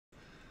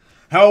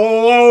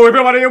Hello,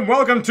 everybody, and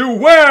welcome to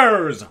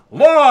Where's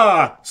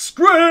the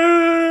Script?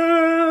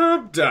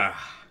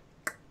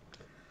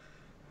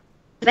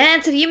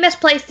 Vance, have you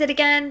misplaced it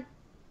again?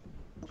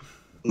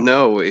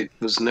 No, it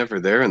was never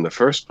there in the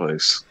first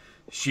place.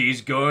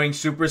 She's going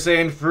Super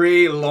Saiyan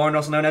 3, Lauren,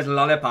 also known as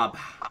Lollipop.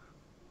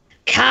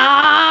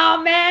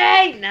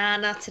 Kame! Nah,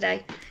 not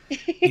today.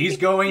 He's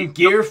going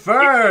Gear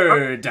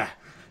Third.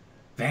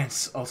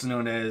 Vance, also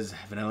known as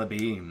Vanilla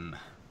Beam.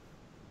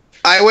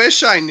 I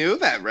wish I knew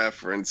that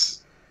reference.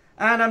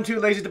 And I'm too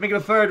lazy to think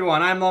of a third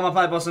one. I'm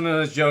Lollipop, also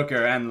known as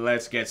Joker, and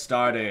let's get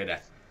started.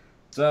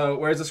 So,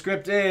 Where's the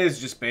Script is,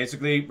 just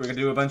basically, we're going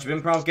to do a bunch of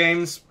improv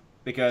games,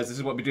 because this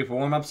is what we do for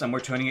warm-ups, and we're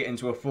turning it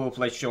into a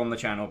full-fledged show on the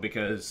channel,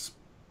 because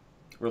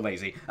we're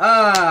lazy. We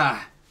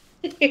are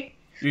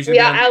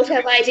out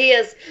of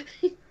ideas.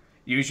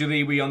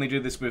 Usually we only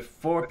do this with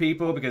 4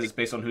 people, because it's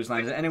based on whose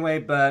lines it anyway,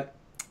 but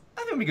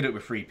I think we could do it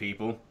with 3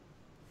 people.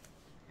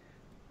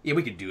 Yeah,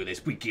 we could do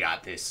this. We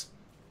got this.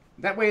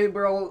 That way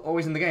we're all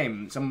always in the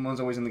game. Someone's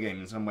always in the game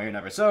in some way or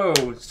another. So,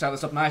 start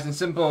this up nice and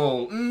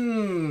simple.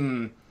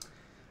 We're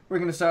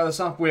going to start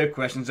this off with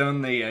questions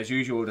only, as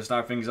usual, to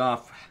start things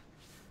off.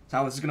 So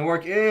how this is going to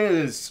work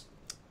is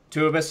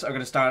 2 of us are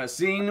going to start a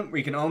scene.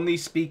 We can only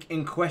speak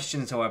in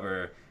questions,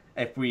 however.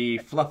 If we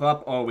fluff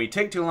up or we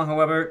take too long,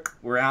 however,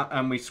 we're out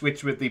and we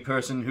switch with the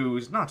person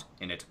who's not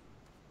in it.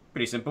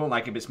 Pretty simple.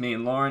 Like if it's me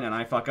and Lauren and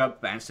I fuck up,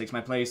 Vance takes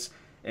my place.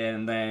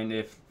 And then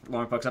if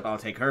Lauren fucks up, I'll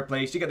take her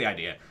place. You get the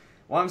idea.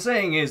 What I'm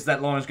saying is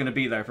that Lauren's going to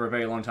be there for a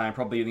very long time.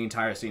 Probably the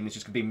entire scene. It's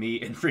just going to be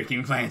me and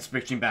freaking Vance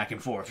switching back and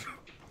forth.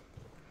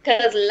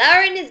 Because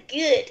Lauren is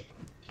good.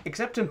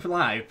 Except in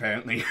live,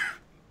 apparently.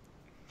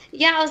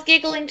 Yeah, I was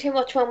giggling too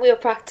much when we were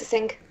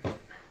practicing.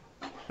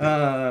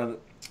 Alright,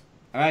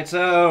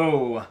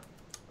 so...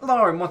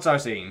 Lauren, what's our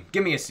scene?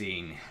 Give me a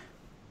scene.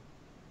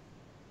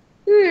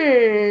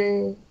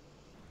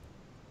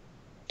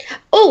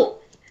 Oh!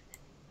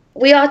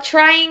 We are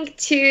trying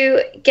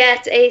to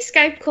get a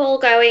Skype call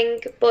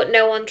going, but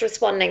no one's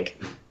responding.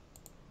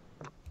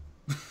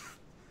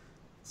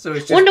 So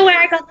it's just... Wonder where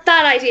I got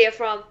that idea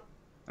from.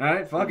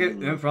 Alright, fuck it.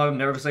 No problem.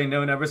 Never say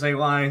no, never say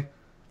why.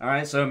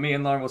 Alright, so me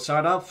and Lauren will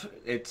start off.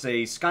 It's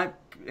a Skype...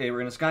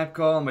 We're in a Skype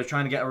call, and we're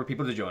trying to get other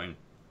people to join.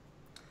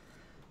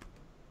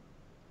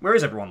 Where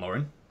is everyone,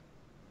 Lauren?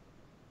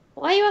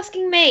 Why are you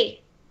asking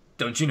me?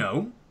 Don't you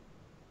know?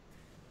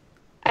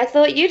 I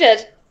thought you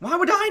did. Why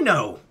would I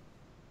know?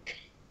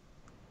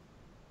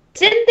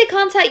 Didn't they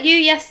contact you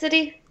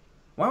yesterday?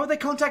 Why would they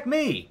contact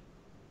me?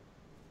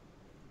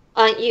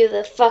 Aren't you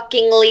the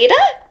fucking leader?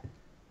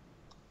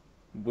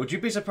 Would you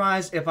be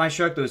surprised if I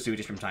shirk those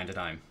duties from time to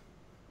time?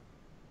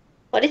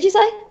 What did you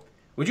say?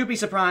 Would you be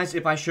surprised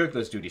if I shirk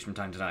those duties from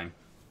time to time?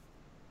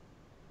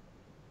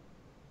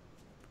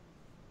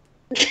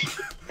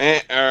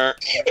 I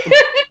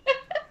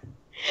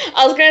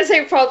was going to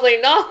say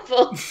probably not,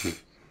 but...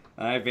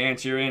 Alright,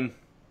 Vance, you're in.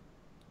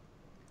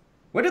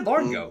 Where did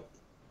Lauren go?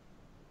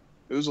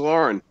 Who's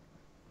Lauren?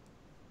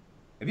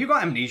 Have you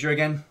got amnesia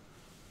again?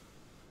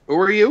 Who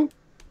are you?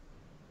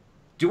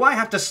 Do I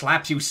have to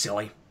slap you,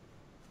 silly?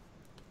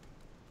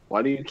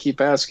 Why do you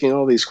keep asking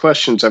all these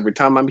questions every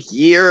time I'm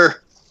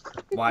here?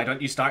 Why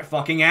don't you start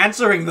fucking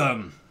answering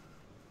them?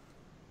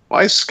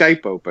 Why is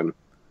Skype open?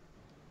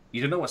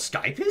 You don't know what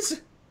Skype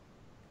is?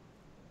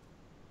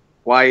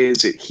 Why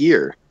is it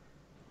here?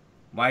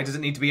 Why does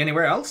it need to be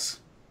anywhere else?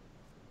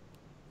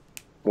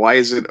 Why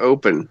is it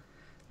open?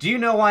 Do you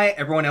know why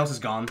everyone else is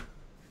gone?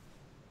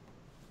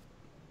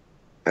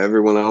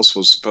 Everyone else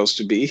was supposed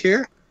to be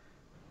here?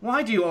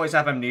 Why do you always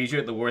have amnesia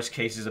at the worst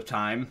cases of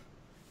time?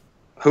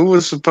 Who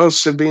was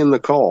supposed to be in the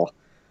call?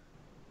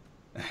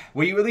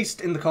 Were you at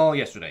least in the call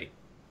yesterday?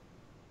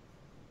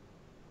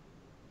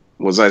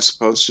 Was I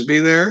supposed to be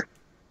there?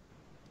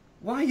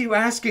 Why are you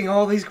asking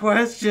all these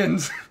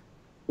questions?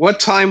 What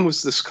time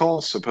was this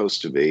call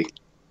supposed to be?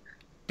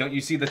 Don't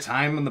you see the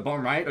time on the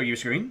bottom right of your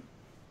screen?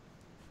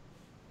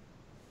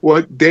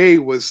 What day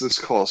was this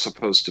call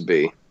supposed to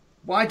be?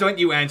 Why don't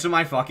you answer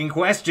my fucking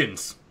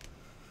questions?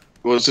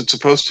 Was it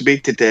supposed to be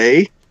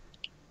today?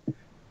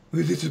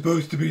 Was it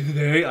supposed to be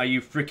today? Are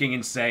you freaking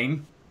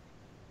insane?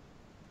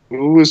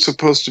 Who was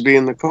supposed to be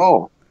in the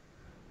call?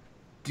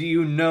 Do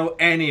you know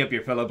any of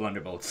your fellow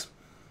blunderbolts?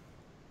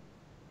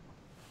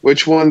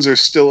 Which ones are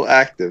still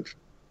active?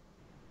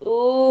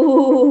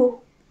 Ooh.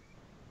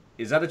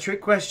 Is that a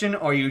trick question,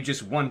 or are you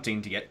just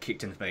wanting to get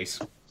kicked in the face?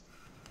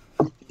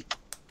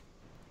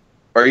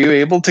 Are you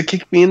able to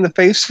kick me in the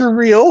face for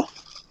real?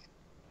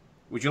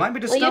 Would you like me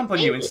to Well, stomp on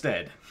you maybe.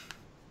 instead?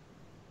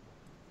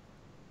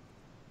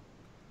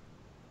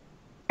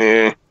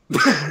 Eh.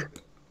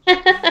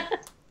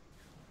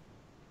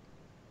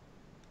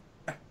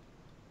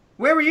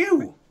 Where were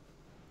you?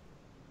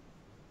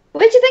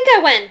 Where'd you think I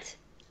went?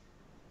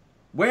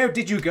 Where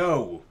did you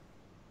go?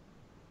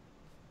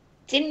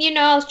 Didn't you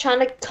know I was trying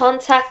to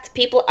contact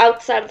people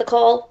outside of the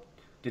call?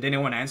 Did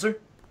anyone answer?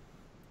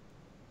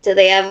 Do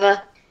they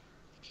ever?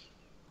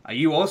 Are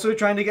you also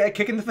trying to get a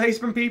kick in the face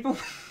from people?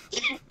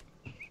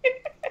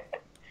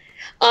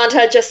 Aren't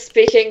I just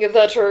speaking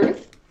the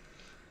truth?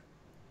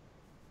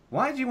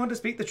 Why do you want to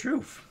speak the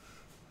truth?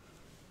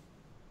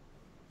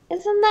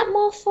 Isn't that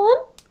more fun?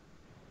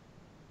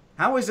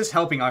 How is this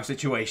helping our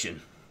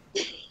situation?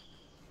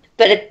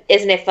 But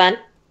isn't it fun?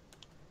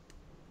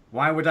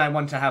 Why would I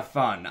want to have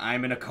fun?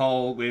 I'm in a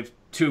call with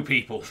 2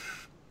 people.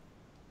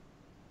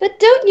 But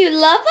don't you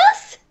love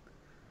us?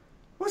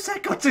 What's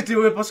that got to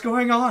do with what's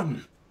going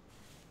on?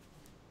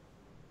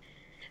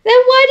 Then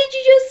why did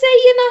you just say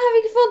you're not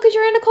having fun because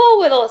you're in a call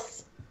with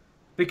us?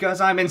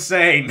 Because I'm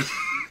insane.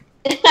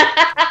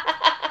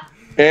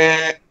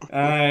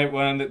 Alright,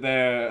 we'll end it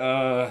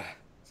there.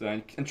 So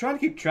I'm trying to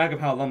keep track of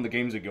how long the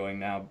games are going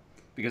now,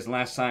 because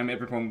last time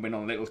everyone went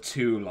on a little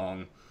too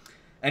long.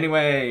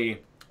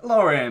 Anyway,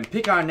 Lauren,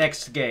 pick our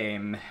next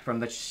game from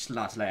the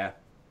slot layer.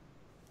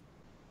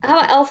 How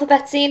about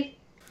alphabet scene?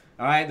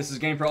 Alright, this is a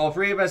game for all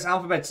 3 of us,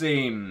 alphabet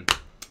scene.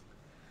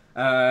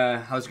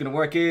 How it's gonna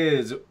work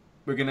is,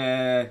 we're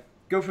gonna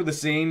go through the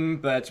scene,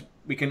 but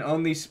we can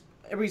only...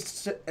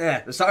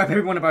 the start of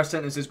every one of our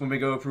sentences when we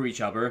go through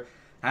each other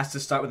has to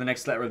start with the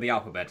next letter of the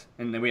alphabet.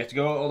 And then we have to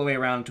go all the way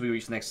around until we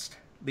reach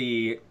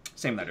the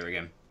same letter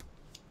again.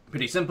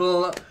 Pretty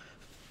simple.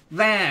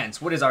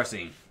 Vance, what is our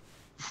scene?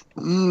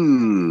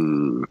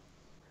 We're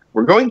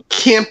going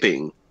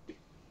camping.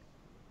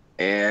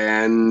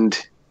 And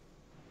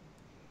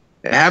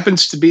it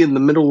happens to be in the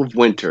middle of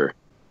winter.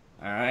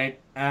 Alright,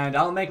 and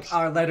I'll make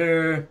our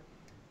letter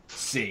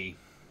C.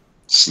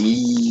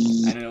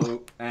 C.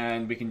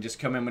 And we can just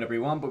come in whenever we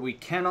want, but we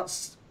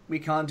can't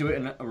do it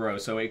in a row,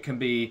 so it can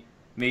be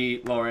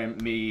me, Lauren,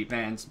 me,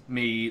 Vance,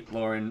 me,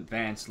 Lauren,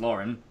 Vance,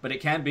 Lauren, but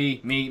it can't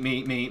be me.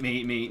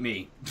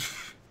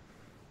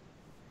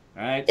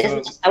 Alright, so...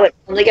 Isn't that how it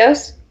normally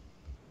goes?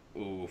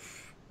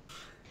 Oof.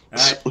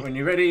 Alright, when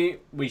you're ready,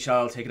 we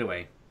shall take it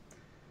away.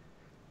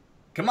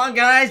 Come on,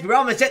 guys, we're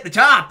almost at the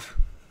top!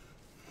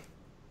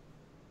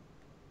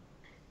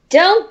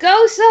 Don't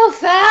go so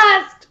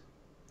fast!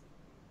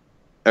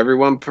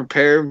 Everyone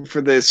prepared for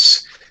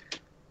this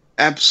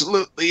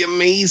absolutely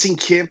amazing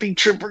camping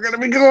trip we're going to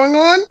be going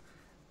on?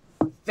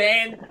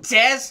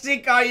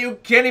 Fantastic! Are you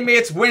kidding me?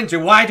 It's winter.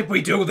 Why did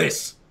we do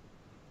this?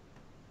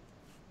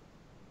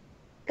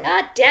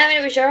 God damn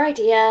it, it was your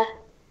idea.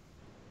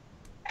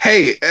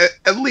 Hey,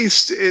 at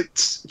least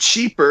it's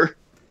cheaper.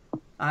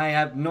 I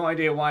have no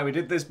idea why we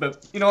did this,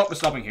 but you know what? We're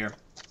stopping here.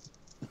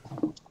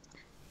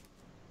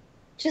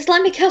 Just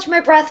let me catch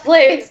my breath,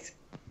 please.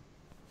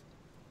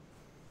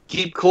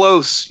 Keep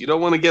close. You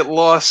don't want to get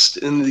lost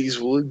in these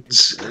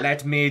woods.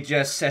 Let me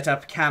just set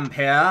up camp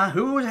here.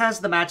 Who has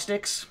the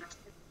matchsticks?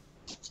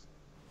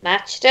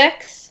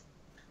 Matchsticks?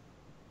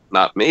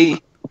 Not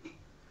me.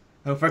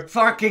 Oh, for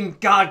fucking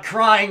God,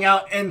 crying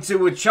out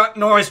into a Chuck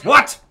Norris.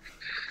 What?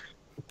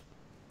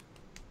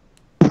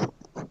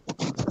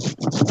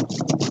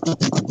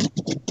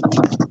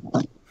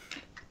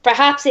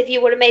 Perhaps if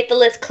you would have made the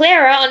list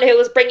clearer on who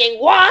was bringing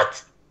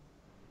what?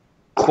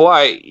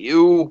 Quiet,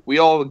 you. We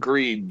all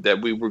agreed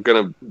that we were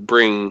going to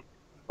bring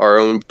our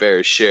own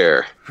fair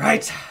share.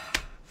 Right.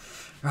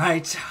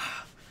 Right.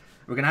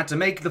 We're gonna have to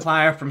make the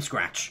fire from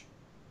scratch.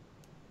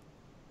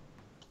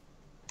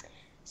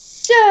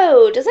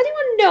 So, does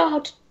anyone know how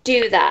to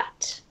do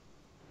that?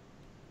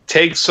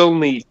 Takes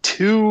only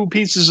 2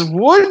 pieces of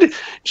wood.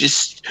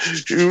 Just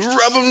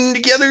rub them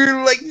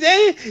together like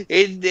that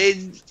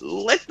and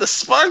let the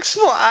sparks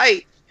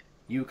fly.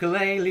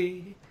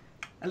 Ukulele.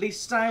 At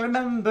least I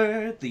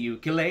remember the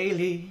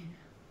ukulele.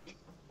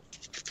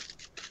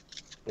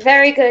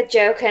 Very good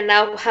joke, and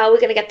now how are we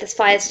going to get this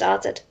fire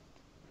started?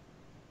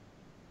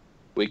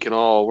 We can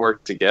all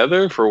work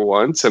together for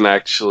once and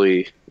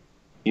actually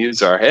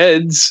use our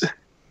heads.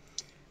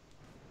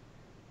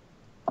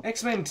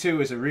 X-Men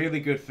 2 is a really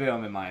good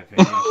film, in my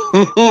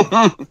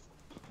opinion.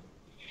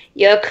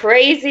 You're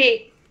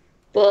crazy,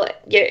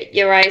 but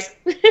you're right.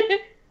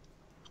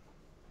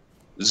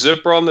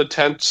 Zipper on the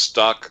tent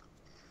stuck.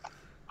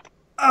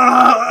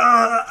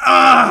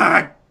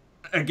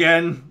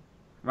 Again.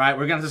 Right,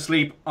 we're going to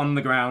sleep on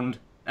the ground.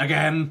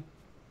 Again.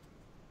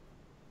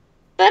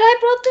 But I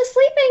brought the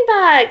sleeping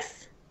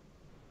bags.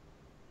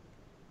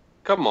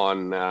 Come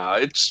on now.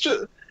 It's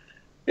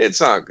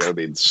not going to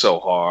be so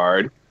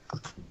hard.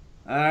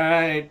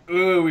 Alright.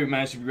 Ooh, we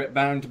managed to get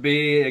bound to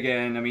B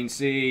again. I mean,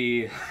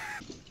 C.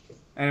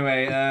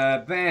 Anyway,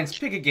 Vance,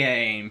 pick a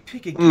game.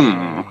 Pick a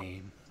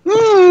game.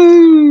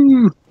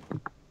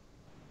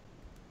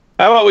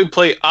 How about we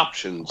play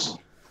options?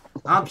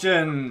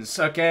 Options.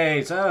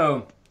 Okay,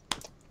 so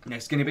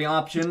next going to be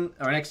option.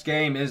 Our next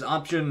game is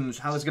options.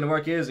 How it's going to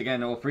work is,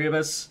 again, all 3 of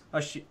us.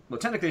 Well,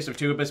 technically it's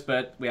 2 of us,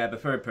 but we have a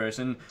 3rd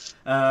person.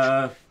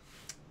 Tell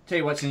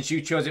you what, since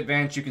you chose it,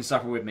 Vance, you can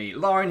suffer with me.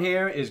 Lauren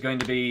here is going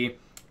to be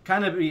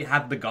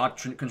have the god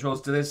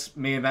controls to this.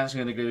 Me and Vance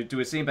are going to do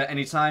a scene, but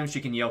anytime she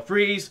can yell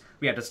freeze,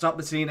 we have to stop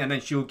the scene, and then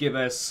she'll give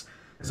us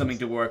something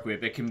to work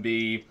with. It can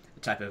be a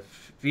type of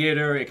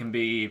theater, it can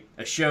be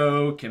a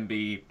show, it can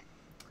be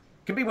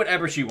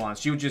whatever she wants.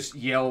 She'll just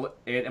yell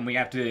it, and we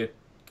have to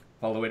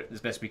follow it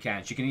as best we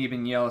can. She can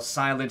even yell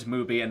silent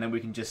movie, and then we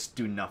can just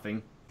do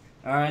nothing.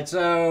 Alright,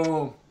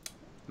 so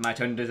my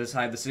turn to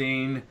decide the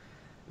scene.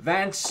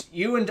 Vance,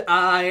 you and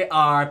I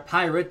are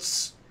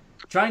pirates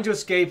trying to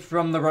escape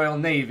from the Royal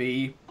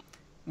Navy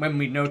when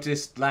we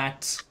noticed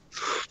that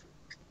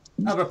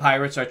other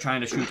pirates are trying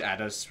to shoot at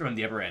us from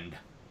the upper end.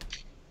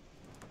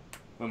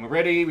 When we're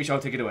ready, we shall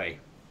take it away.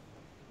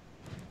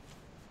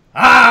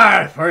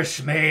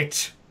 First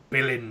mate,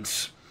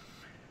 Billings.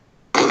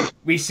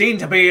 We seem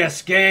to be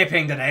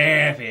escaping the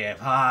Navy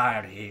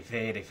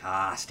very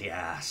fast,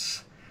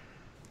 yes.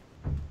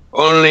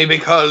 Only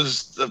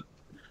because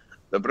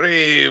the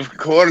brave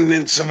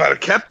coordinates of our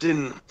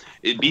captain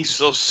be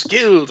so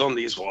skilled on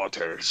these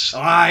waters.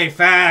 I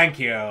thank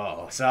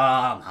you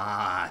so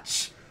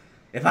much.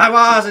 If I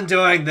wasn't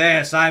doing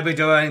this, I'd be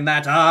doing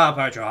that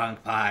upper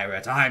drunk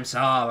pirate. I'm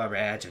so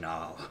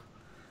original.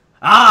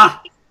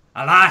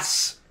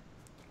 Alas,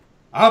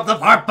 up the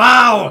port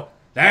bow,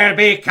 there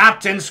be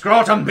Captain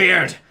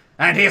Scrotumbeard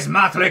and his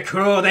motley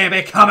crew. They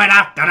be coming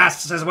after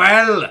us as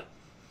well.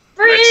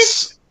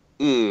 Freeze!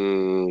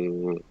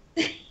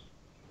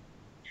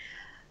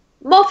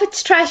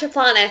 Muppets Treasure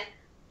Planet.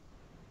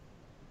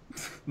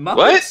 Muppets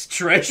What?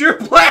 Treasure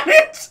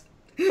Planet?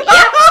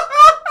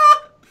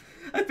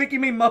 I think you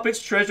mean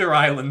Muppets Treasure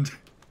Island.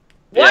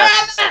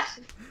 Whatever!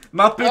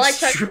 Muppets I like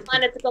Treasure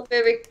Planet, it's a good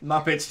movie.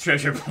 Muppets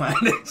Treasure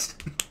Planet.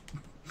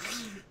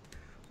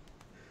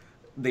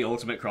 The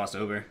ultimate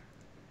crossover.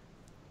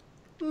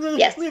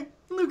 Yes. They're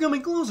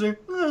coming closer.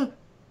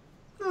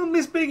 Oh,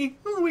 Miss Piggy,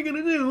 what are we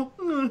gonna do?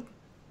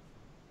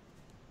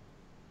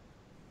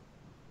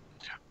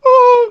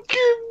 Oh,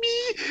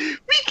 Kirby,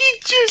 we can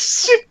just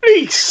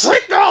simply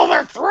slit all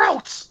their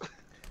throats.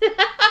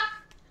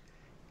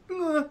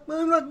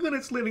 I'm not good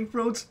at slitting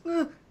throats.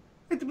 I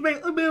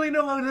barely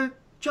know how to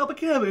chop a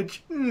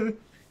cabbage.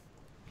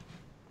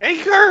 Hey,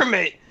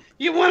 Kermit,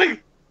 you want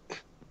to?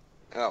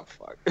 Oh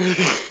fuck!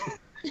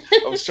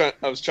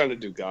 I was trying to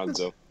do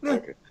Gonzo.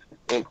 Okay,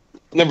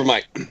 never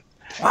mind.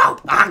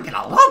 Well, I'm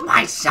gonna load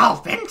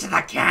myself into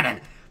the cannon.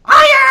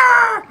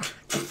 Fire!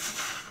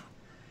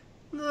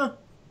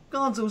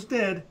 Gonzo's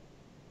dead.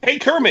 Hey,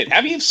 Kermit,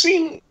 have you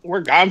seen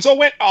where Gonzo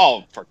went?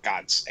 Oh, for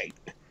God's sake!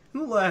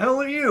 Who the hell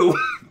are you?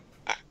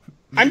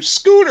 I'm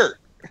Scooter.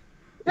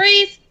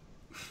 Freeze!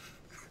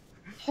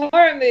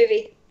 Horror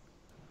movie.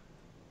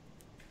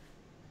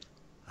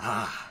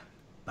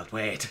 But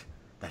wait.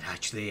 That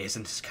actually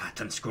isn't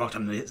Captain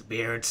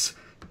Scrotumbeard's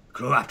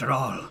crew after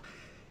all.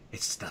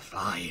 It's the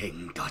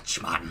Flying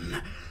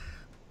Dutchman.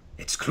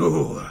 Its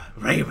crew,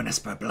 ravenous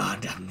for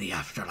blood and the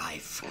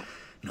afterlife.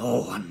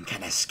 No one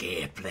can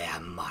escape their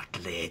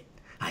motley.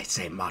 I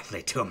say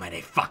motley too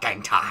many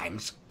fucking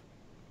times.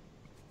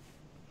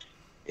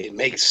 It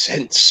makes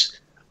sense.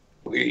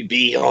 We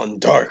be on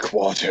dark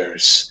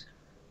waters,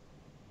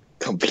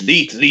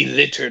 completely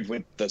littered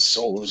with the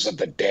souls of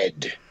the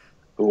dead,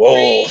 who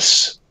all...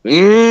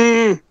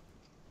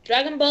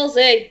 Dragon Ball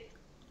Z.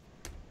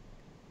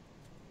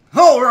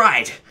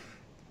 Alright!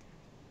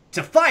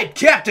 To fight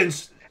Captain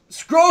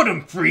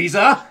Scrotum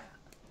Frieza,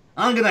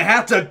 I'm gonna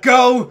have to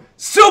go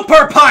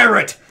Super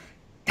Pirate!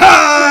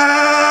 Yar!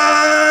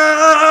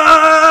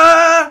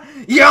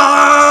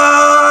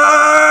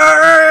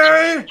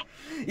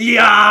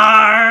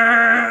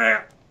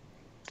 Yar!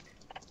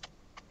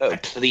 Oh,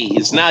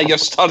 please. Now you're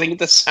starting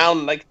to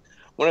sound like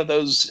one of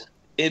those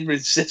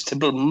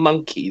irresistible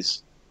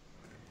monkeys.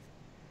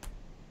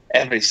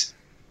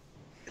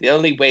 The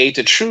only way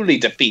to truly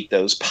defeat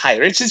those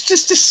pirates is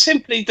just to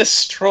simply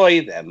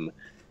destroy them.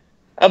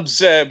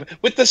 Observe,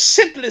 with the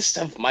simplest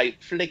of my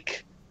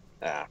flick...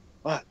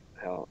 what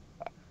the hell?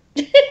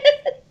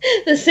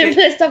 The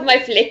simplest of my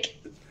flick.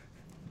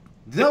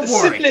 Don't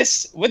worry.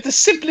 With the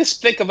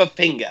simplest flick of a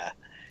finger.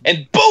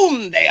 And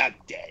boom, they are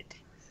dead.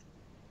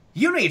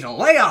 You need to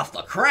lay off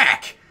the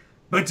crack.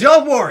 But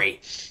don't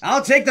worry.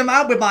 I'll take them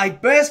out with my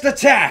best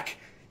attack.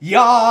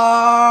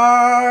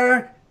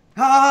 Yar!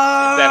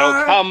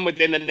 That'll come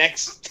within the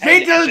next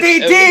 10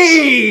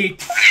 Fiddle-dee-dee!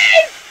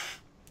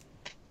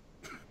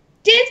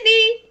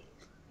 Disney!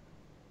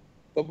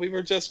 But we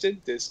were just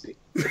in Disney.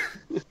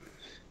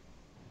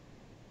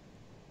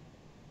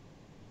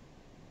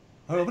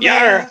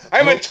 Yar!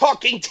 I'm a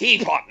talking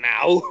teapot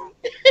now!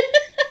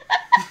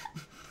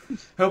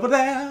 Over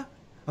there,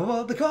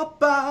 over the port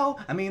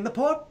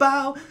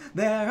bow,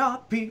 there are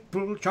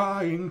people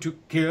trying to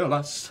kill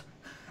us.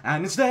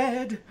 And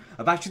instead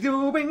of actually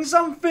doing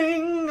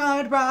something,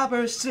 I'd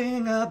rather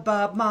sing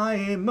about my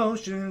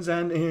emotions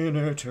and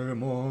inner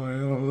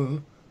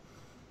turmoil.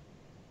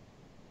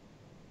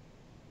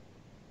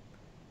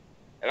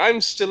 And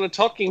I'm still a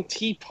talking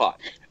teapot.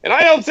 And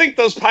I don't think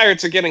those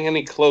pirates are getting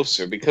any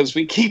closer because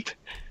we keep...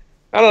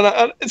 I don't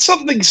know,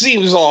 something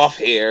seems off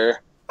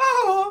here.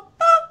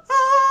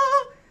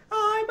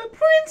 I'm a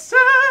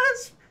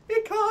princess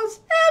because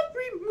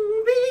every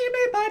movie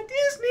made by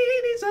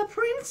Disney needs a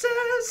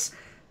princess.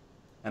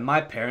 And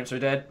my parents are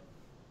dead.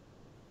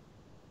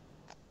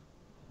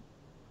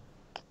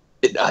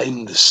 And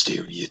I'm the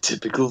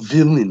stereotypical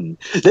villain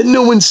that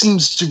no one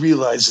seems to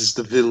realize is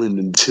the villain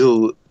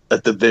until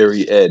at the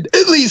very end.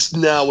 At least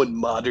now in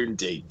modern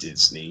day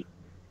Disney.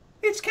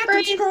 It's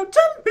Captain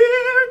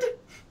Scrotumbeard.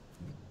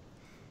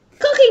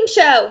 Cooking cooking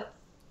show.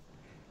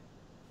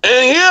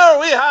 And here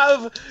we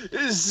have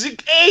the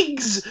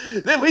eggs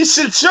that we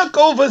shall chuck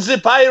over the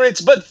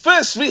pirates, but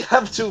first we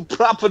have to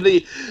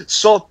properly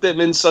salt them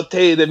and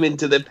saute them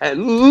into the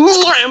pan.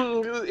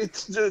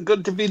 It's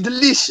going to be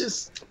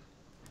delicious.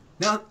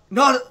 No,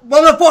 what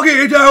the fuck are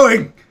you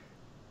doing?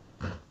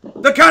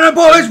 The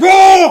cannonball is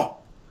raw!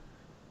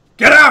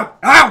 Get out!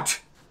 Out!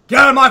 Get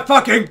out of my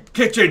fucking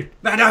kitchen!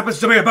 That happens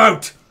to be a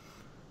boat!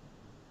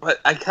 But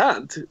I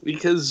can't,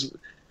 because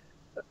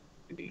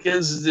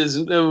there's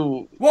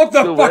no... What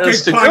the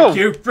fucking plank, go.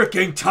 you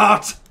freaking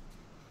tart!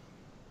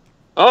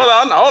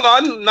 Hold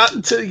on, not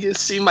until you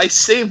see my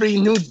savory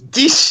new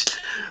dish.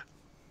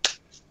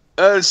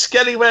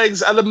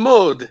 Scallywags a la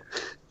mode.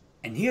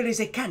 And here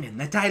is a cannon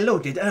that I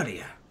loaded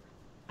earlier.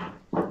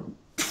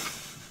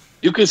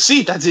 You can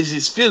see that it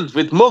is filled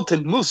with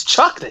molten mousse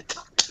chocolate.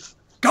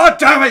 God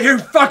damn it, you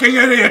fucking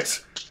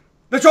idiot!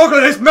 The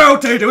chocolate is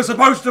melted! It was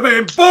supposed to be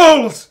in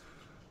balls!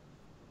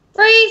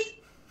 Freeze!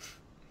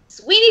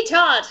 Sweeney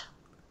Todd.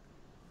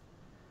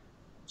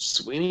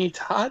 Sweeney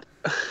Todd?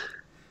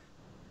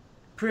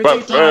 Pretty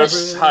But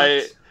first,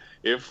 pirates.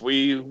 if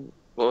we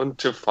want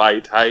to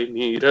fight, I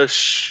need a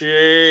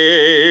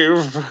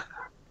shave.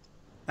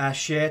 A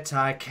shit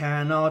I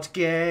cannot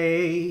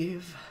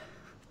give.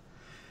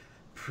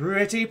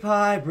 Pretty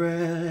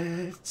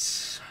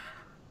pirates.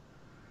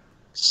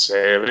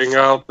 Sailing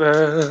out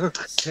there.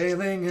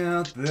 Sailing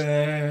out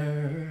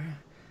there.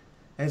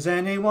 Has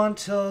anyone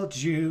told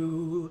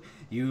you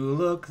you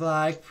look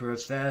like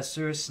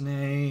Professor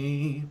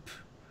Snape?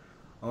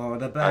 Or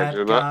the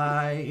bad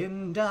guy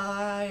in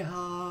Die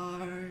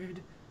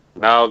Hard?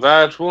 Now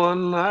that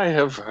one I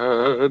have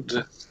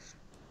heard.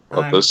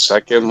 But the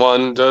second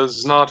one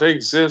does not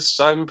exist,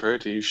 I'm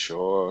pretty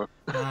sure.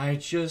 I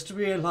just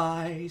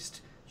realized,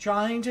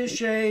 trying to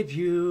shave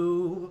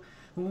you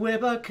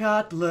with a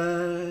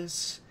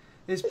cutlass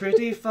is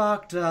pretty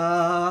fucked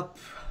up.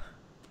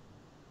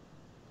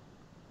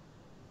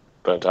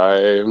 But I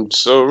am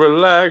so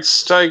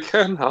relaxed I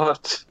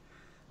cannot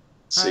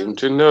seem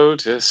to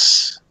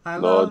notice,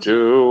 nor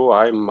do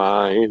I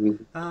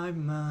mind.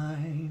 I'm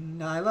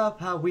mine. I love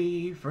how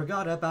we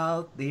forgot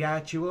about the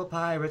actual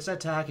pirates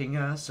attacking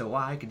us so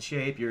I can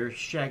shave your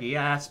shaggy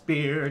ass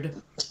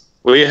beard.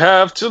 We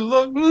have to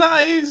look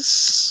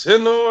nice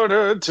in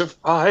order to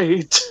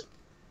fight.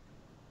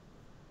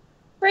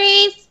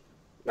 Freeze!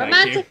 Thank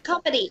Romantic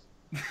comedy.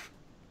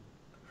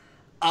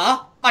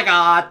 Oh my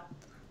god.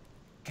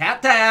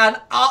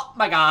 Captain, oh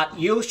my god,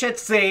 you should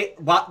see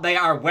what they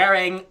are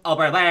wearing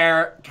over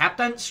there.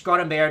 Captain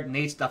Scrottenbeard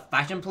needs the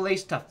fashion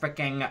police to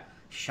freaking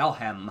show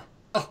him.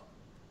 Oh.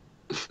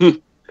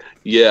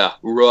 Yeah,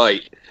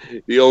 right.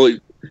 You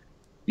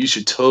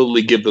should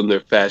totally give them their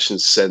fashion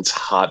sense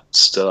hot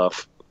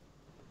stuff.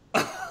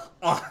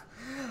 Oh,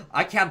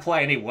 I can't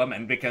play any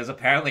women because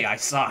apparently I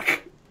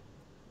suck.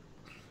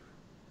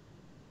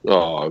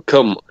 Oh,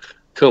 come on.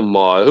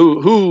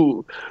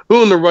 Who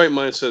in the right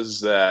mind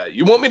says that?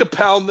 You want me to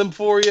pound them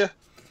for you?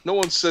 No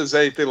one says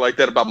anything like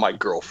that about my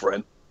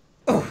girlfriend.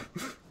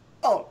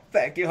 Oh,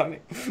 thank you, honey.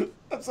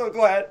 I'm so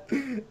glad.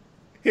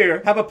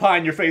 Here, have a pie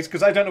in your face,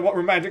 because I don't know what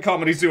romantic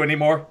comedies do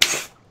anymore.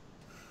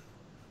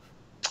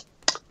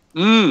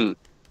 Mmm.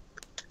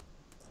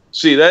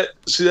 See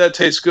that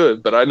tastes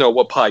good, but I know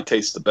what pie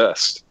tastes the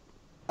best.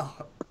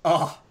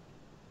 Oh.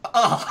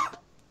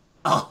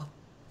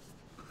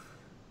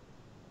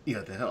 Yeah,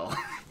 the hell.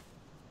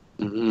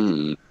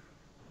 Mmm.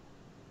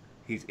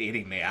 He's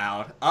eating me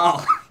out.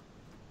 Oh.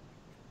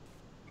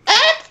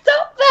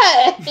 Stop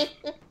that!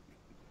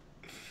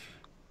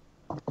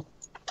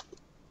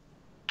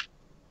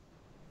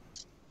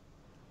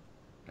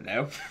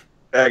 Hello?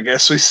 I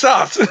guess we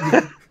stopped.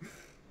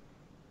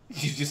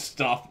 You just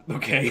stopped.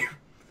 Okay.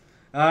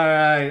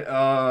 Alright,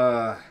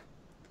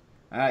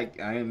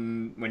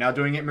 we're now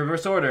doing it in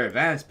reverse order.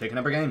 Vance, pick a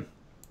number game.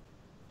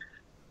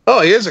 Oh,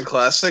 here's a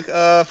classic.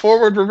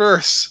 Forward,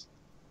 reverse.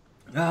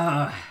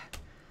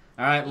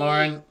 Alright,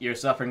 Lauren, you're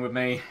suffering with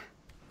me.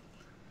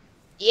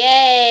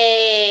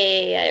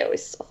 Yay! I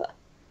always suffer.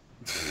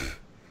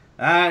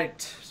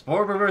 Alright,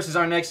 forward reverse is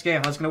our next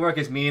game. How it's going to work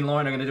is me and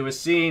Lauren are going to do a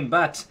scene,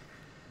 but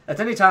at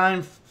any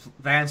time,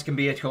 Vance can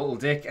be a total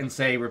dick and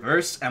say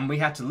reverse, and we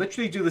have to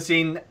literally do the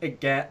scene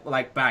again,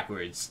 like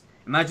backwards.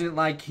 Imagine it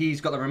like he's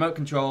got the remote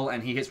control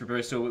and he hits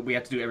reverse, so we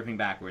have to do everything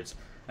backwards.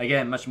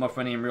 Again, much more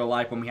funny in real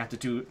life when we have to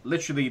do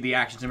literally the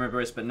actions in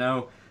reverse, but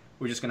no,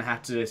 we're just going to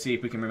have to see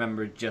if we can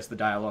remember just the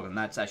dialogue, and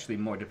that's actually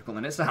more difficult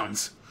than it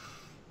sounds.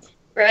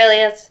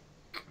 Brilliant.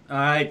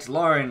 Alright,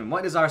 Lauren,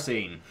 what is our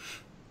scene?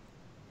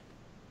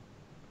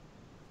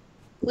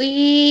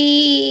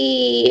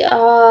 We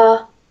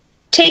are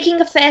taking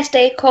a first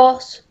aid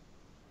course.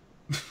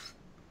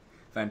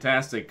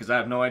 Fantastic, because I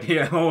have no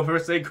idea how a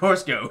first aid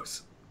course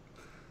goes.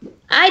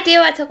 I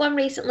do, I took one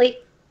recently.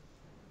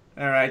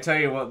 Alright, tell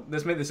you what,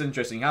 let's make this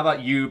interesting. How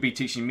about you be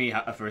teaching me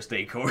a first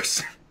aid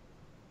course?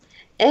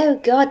 Oh,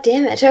 god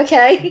damn it,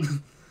 okay.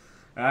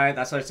 Alright,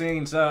 that's our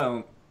scene,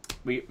 so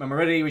when we're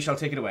ready, we shall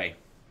take it away.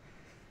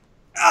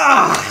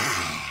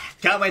 Ah!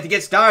 Can't wait to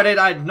get started,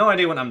 I have no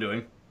idea what I'm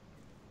doing.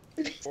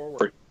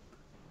 Forward.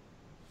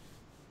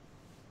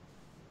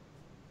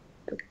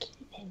 Okay.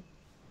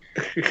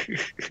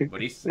 What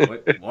do you say?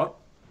 What?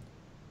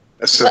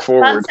 I said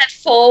forward. Man said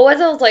forward.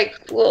 I was like,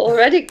 we're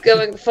already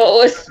going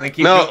forward. They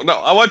keep No, going- no.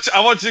 I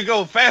want you to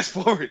go fast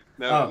forward.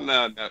 No, Oh.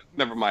 no.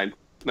 Never mind.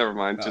 Never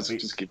mind. Oh,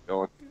 Just keep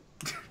going.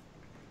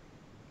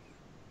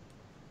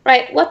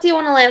 Right, what do you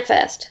want to learn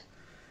first?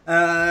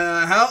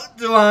 How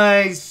do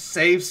I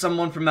save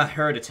someone from a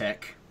heart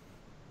attack?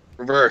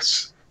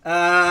 Reverse.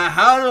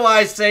 How do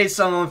I save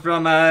someone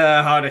from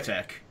a heart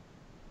attack?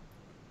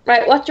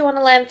 Right, what do you want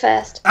to learn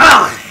first?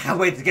 Ah!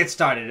 Wait to get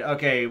started.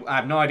 Okay, I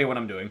have no idea what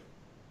I'm doing.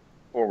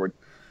 Forward.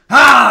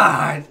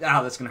 Ah!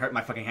 Oh, that's gonna hurt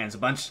my fucking hands a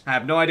bunch. I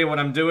have no idea what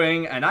I'm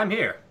doing, and I'm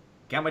here.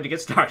 Can't wait to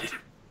get started.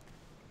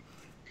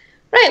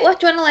 Right, what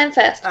do you want to learn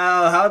first?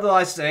 How do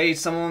I save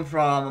someone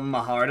from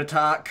a heart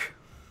attack?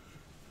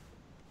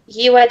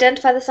 You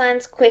identify the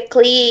signs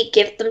quickly,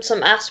 give them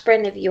some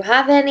aspirin if you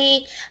have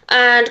any,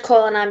 and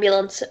call an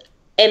ambulance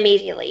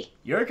immediately.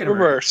 You're gonna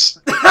Reverse.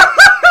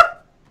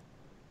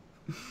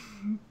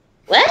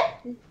 What?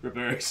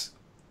 reverse.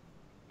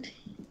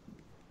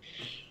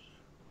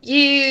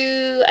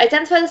 You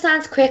identify the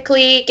signs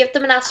quickly, give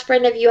them an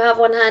aspirin if you have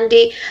one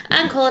handy,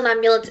 and call an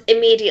ambulance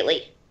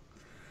immediately.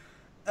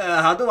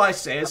 How do I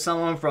save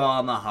someone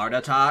from a heart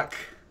attack?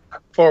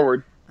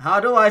 Forward. How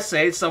do I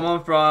save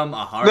someone from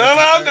a heart No,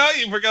 attack? no, no.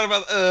 You forgot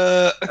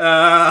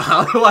about.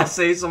 How do I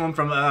save someone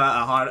from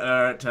a heart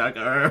attack?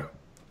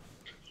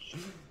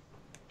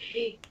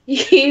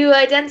 You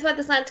identify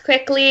the signs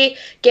quickly,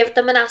 give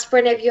them an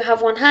aspirin if you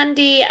have one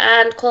handy,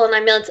 and call an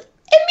ambulance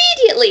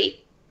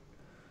immediately.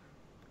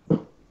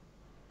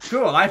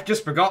 Cool, I've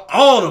just forgot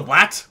all of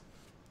that.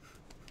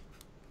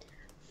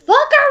 Fucker,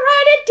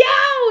 write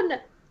it down!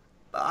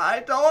 I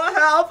don't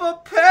have a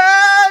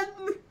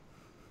pen!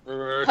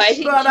 Reverse. Why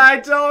didn't But you... I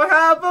don't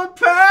have a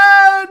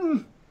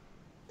pen!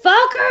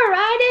 Fucker,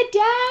 write it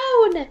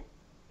down!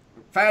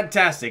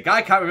 Fantastic,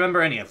 I can't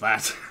remember any of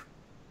that.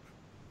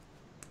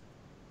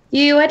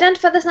 You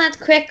identify the signs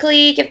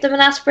quickly, give them an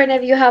aspirin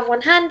if you have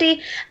one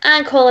handy,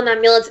 and call an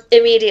ambulance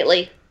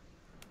immediately.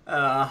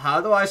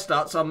 How do I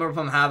stop someone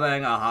from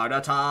having a heart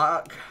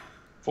attack?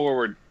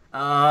 Forward.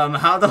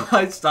 How do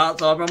I stop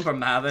someone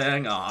from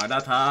having a heart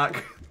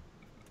attack?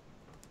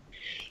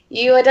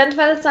 You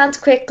identify the signs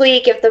quickly,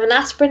 give them an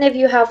aspirin if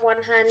you have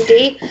one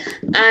handy,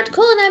 and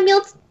call an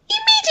ambulance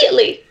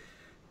immediately.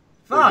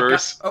 Fuck.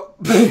 Reverse. Oh.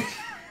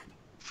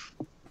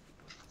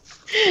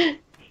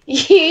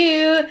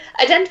 You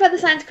identify the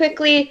signs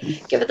quickly,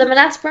 give them an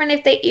aspirin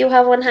if you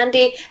have one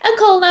handy, and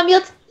call an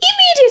ambulance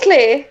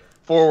immediately.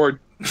 Forward.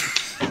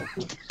 Fuck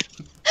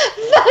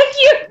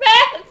you,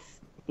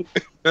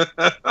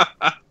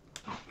 Beth!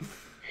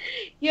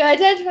 You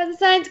identify the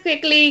signs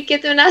quickly,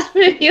 give them an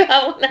aspirin if you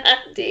have one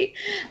handy,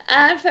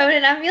 and phone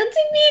an ambulance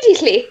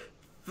immediately.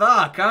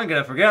 Fuck, I'm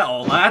gonna forget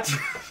all that.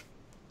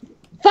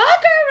 Fucker,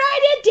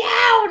 write it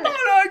down! But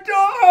I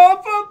don't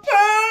have a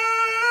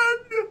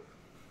pen!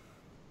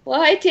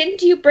 Why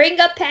didn't you bring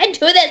a pen to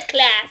this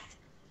class?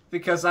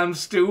 Because I'm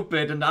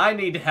stupid and I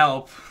need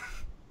help.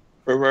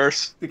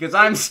 Reverse. Because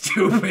I'm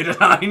stupid and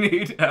I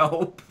need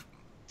help.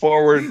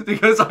 Forward.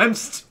 Because I'm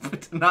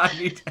stupid and I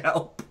need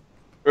help.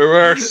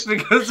 Reverse.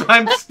 Because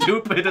I'm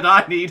stupid and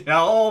I need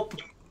help.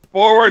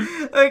 Forward.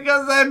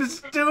 Because I'm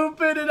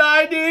stupid and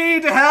I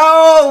need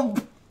help.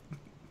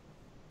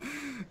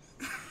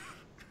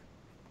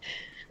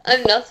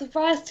 I'm not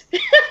surprised.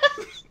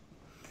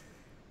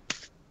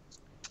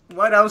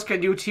 What else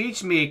can you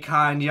teach me,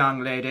 kind young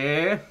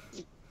lady?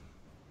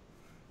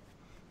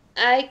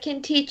 I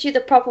can teach you the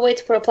proper way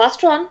to put a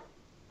plaster on.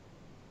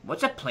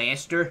 What's a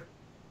plaster?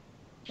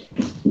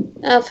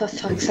 Oh, for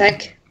fuck's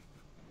sake.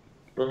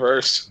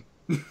 Reverse.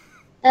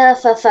 Oh,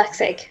 for fuck's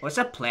sake. What's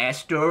a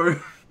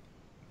plaster?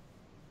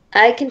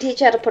 I can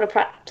teach you how to put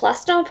a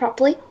plaster on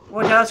properly.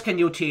 What else can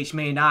you teach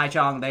me, nice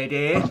young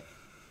lady?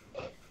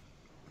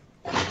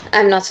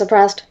 I'm not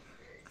surprised.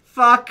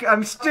 Fuck,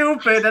 I'm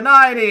stupid and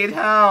I need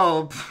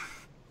help.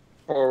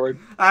 Forward.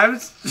 I'm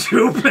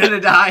stupid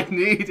and I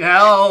need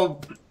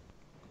help.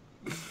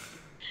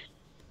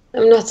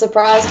 I'm not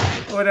surprised.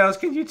 What else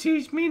can you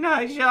teach me,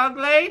 nice young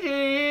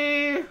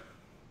lady? I'm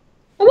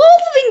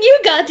older than you,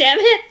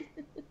 goddammit!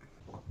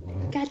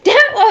 God damn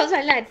it, what was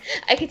my line?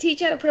 I can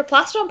teach you how to put a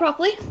plaster on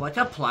properly. What's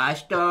a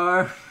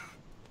plaster?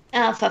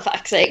 Oh, for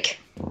fuck's sake.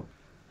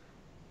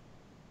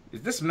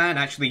 Is this man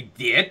actually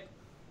dead?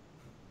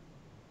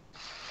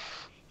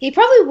 He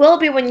probably will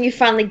be when you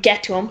finally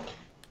get to him.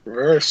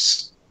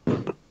 Reverse.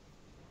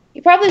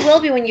 He probably will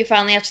be when you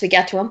finally actually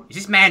get to him. Is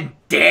this man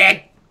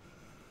dead?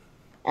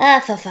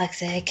 Ah, for fuck's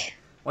sake.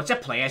 What's a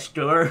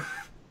plaster?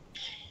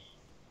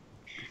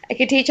 I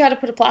can teach you how to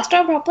put a plaster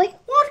on properly.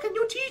 What can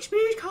you teach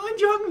me, kind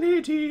young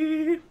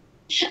lady?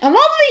 I'm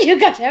older than you,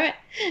 goddammit.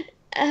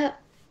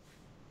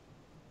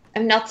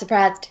 I'm not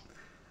surprised.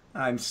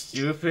 I'm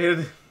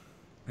stupid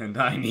and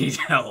I need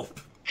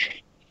help.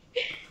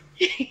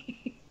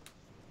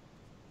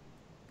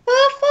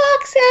 For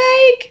fuck's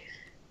sake!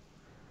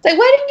 Like,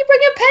 why didn't you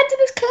bring a pen to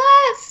this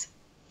class?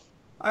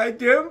 I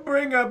didn't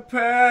bring a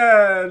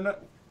pen.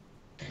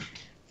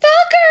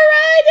 Fucker,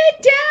 write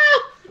it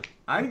down!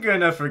 I'm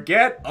gonna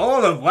forget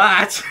all of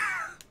that.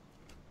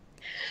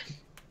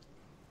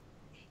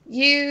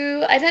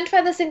 You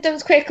identify the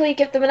symptoms quickly,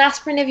 give them an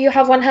aspirin if you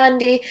have one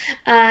handy,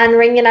 and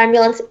ring an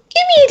ambulance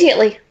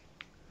immediately.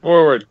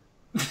 Forward.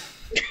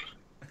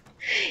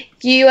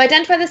 You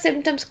identify the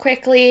symptoms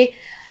quickly,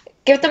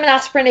 give them an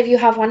aspirin if you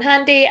have one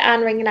handy,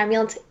 and ring an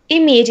ambulance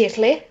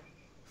immediately.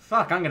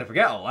 Fuck, I'm gonna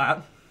forget all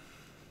that.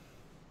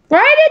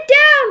 Write it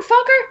down,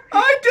 fucker!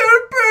 I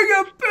didn't bring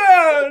a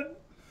pen!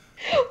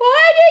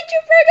 Why did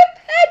you bring a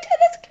pen to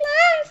this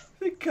class?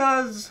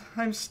 Because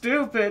I'm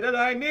stupid and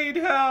I need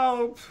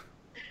help.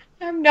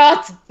 I'm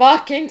not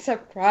fucking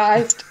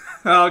surprised.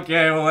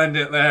 Okay, we'll end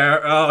it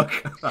there. Oh,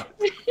 God.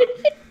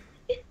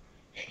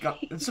 God,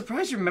 I'm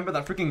surprised you remember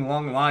that freaking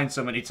long line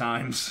so many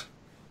times.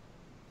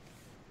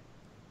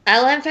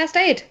 LM First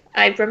Aid.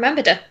 I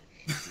remembered it.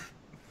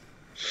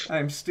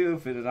 I'm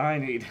stupid and I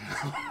need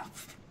help.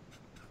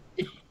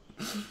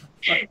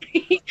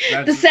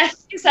 The second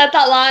you said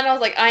that line, I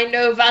was like, I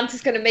know Vance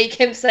is going to make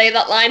him say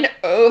that line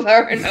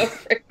over and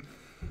over.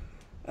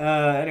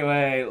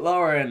 Anyway,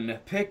 Lauren,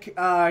 pick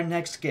our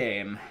next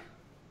game.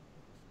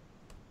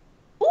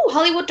 Ooh,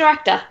 Hollywood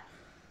director.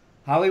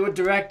 Hollywood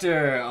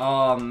director.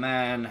 Oh,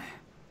 man.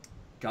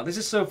 God, this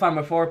is so fun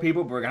with 4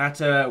 people, but we're going to have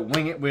to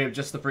wing it with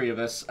just the 3 of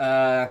us.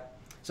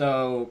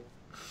 Oh,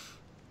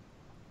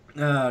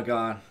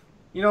 God.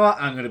 You know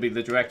what? I'm going to be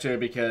the director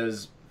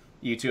because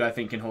you 2, I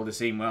think, can hold the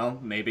scene well.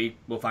 Maybe.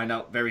 We'll find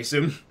out very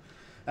soon.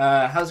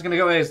 How's it going to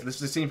go is, this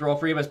is a scene for all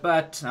 3 of us,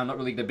 but I'm not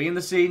really going to be in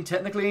the scene,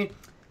 technically.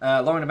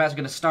 Lauren and Matt are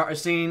going to start a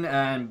scene,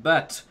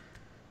 but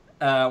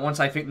once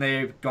I think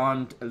they've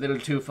gone a little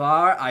too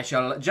far, I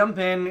shall jump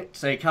in,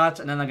 say cut,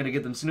 and then I'm going to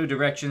give them some new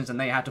directions, and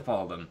they have to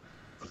follow them.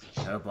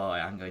 Oh boy,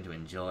 I'm going to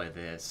enjoy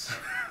this.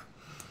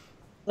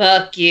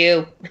 Fuck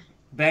you.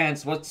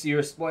 Vance, what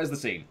is the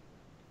scene?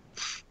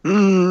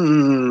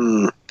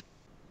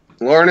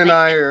 Lauren and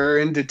I are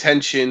in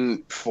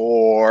detention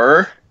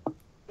for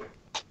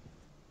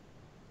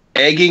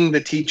egging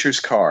the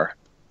teacher's car.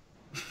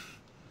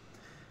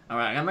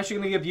 Alright, I'm actually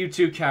going to give you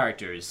 2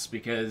 characters,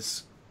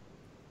 because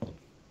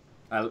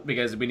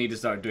we need to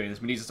start doing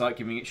this. We need to start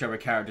giving each other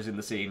characters in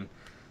the scene.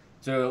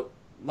 So,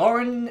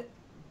 Lauren,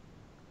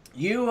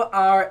 you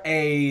are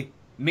a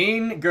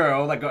mean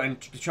girl that got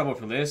into trouble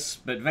for this,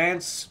 but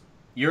Vance,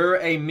 you're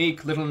a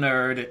meek little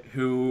nerd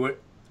who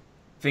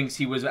thinks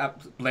he was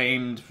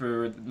blamed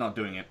for not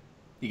doing it.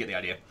 You get the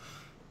idea.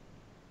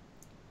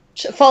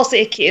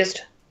 Falsely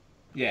accused.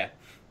 Yeah.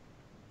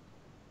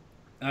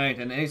 Alright,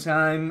 and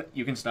anytime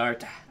you can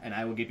start, and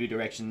I will give you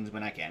directions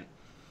when I can.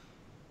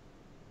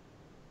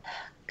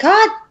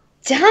 God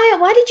damn it,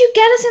 why did you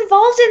get us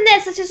involved in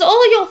this? This is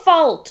all your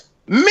fault.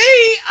 Me?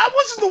 I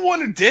wasn't the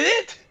one who did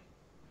it.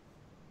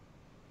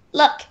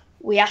 Look,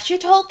 we asked you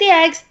to hold the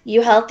eggs,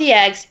 you held the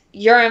eggs,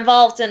 you're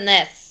involved in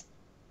this.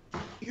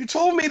 You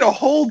told me to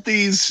hold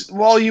these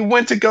while you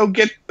went to go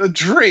get a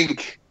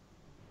drink.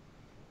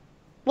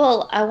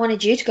 Well, I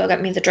wanted you to go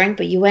get me the drink,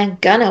 but you weren't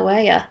gonna, were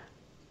ya?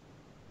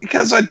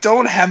 Because I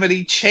don't have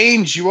any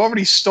change. You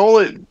already stole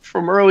it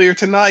from earlier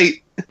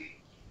tonight.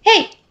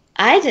 Hey,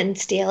 I didn't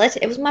steal it.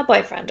 It was my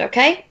boyfriend,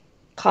 okay?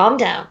 Calm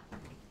down.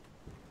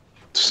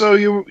 So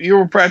you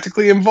were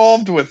practically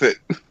involved with it.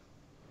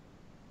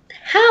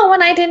 How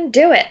when I didn't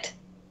do it?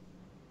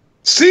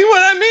 See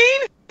what I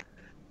mean?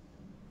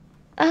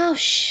 Oh,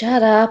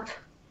 shut up.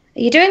 Are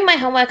you doing my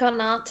homework or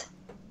not?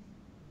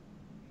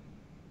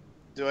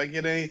 Do I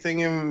get anything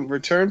in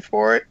return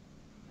for it?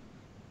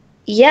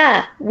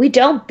 Yeah, we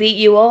don't beat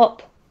you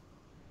up.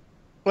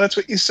 Well, that's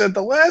what you said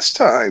the last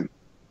time.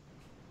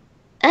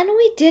 And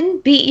we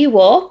didn't beat you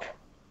up.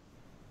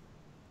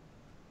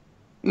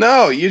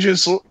 No, you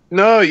just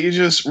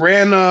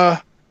ran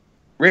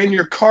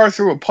your car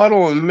through a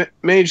puddle and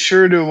made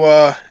sure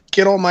to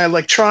get all my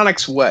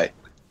electronics wet.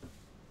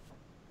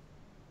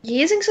 You're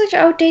using such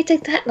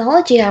outdated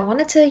technology. I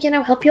wanted to,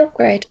 help you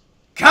upgrade.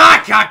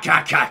 Cut!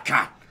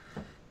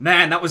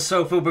 Man, that was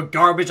so filled with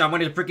garbage, I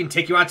wanted to freaking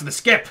take you out to the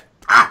skip.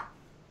 Ah!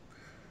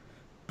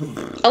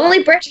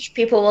 Only British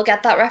people will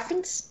get that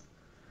reference.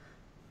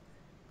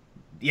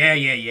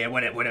 Yeah,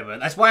 whatever.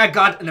 That's why I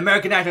got an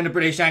American actor and a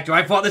British actor.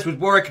 I thought this would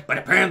work, but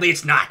apparently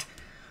it's not.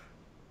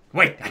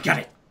 Wait, I got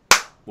it.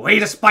 Way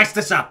to spice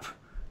this up.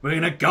 We're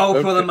gonna go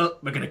for the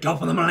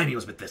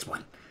millennials with this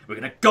one. We're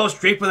gonna go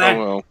straight for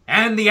that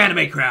and the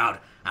anime crowd.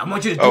 I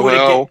want you to do it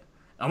again.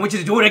 I want you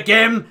to do it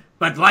again,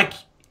 but like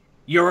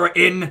you're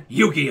in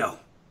Yu-Gi-Oh.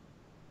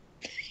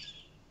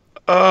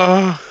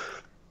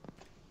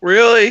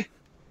 Really?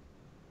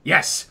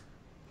 Yes.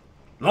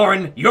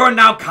 Lauren, you're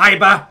now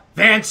Kaiba.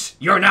 Vance,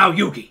 you're now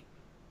Yugi.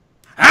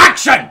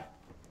 Action!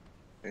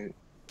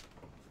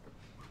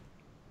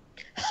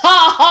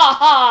 Ha ha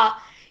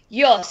ha!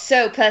 You're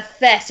so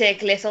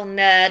pathetic, little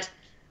nerd.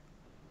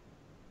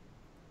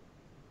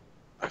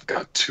 I've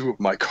got 2 of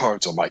my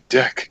cards on my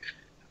deck,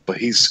 but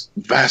he's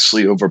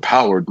vastly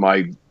overpowered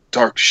my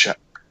dark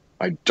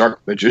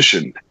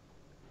magician.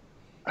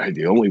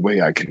 The only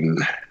way I can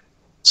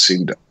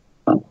seem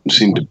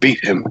to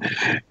beat him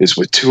is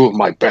with 2 of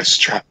my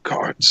best trap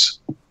cards.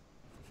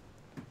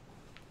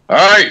 All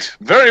right,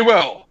 very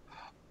well.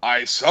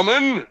 I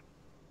summon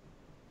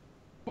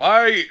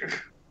my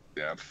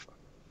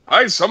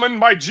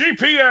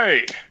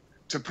GPA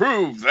to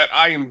prove that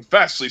I am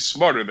vastly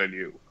smarter than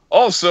you.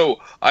 Also,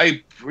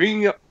 I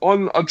bring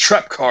on a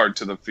trap card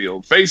to the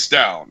field, face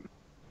down.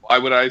 Why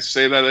would I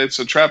say that it's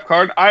a trap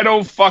card? I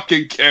don't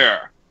fucking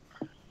care.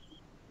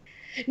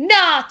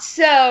 Not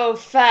so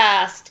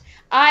fast.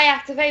 I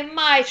activate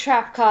my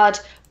trap card.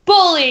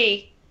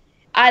 Bully!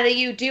 Either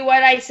you do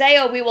what I say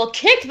or we will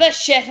kick the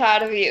shit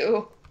out of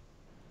you.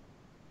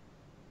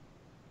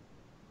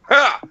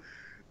 Ha!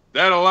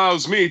 That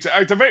allows me to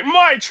activate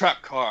my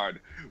trap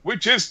card,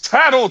 which is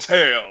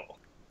Tattletale.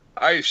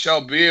 I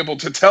shall be able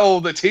to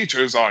tell the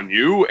teachers on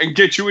you and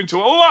get you into a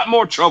lot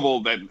more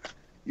trouble than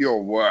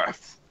you're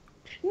worth.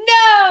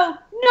 No!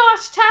 Not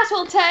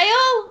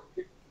Tattletale!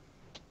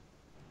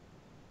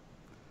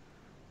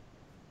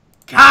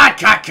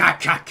 Cut.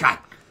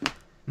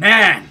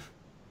 Man,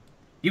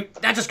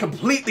 that just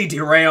completely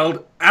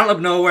derailed out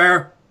of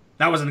nowhere.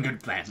 That wasn't a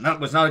good plan.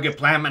 That was not a good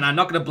plan, and I'm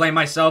not going to blame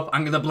myself.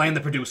 I'm going to blame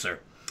the producer.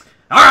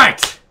 All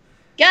right.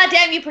 God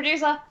damn you,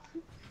 producer.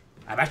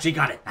 I've actually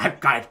got it. I've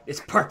got it.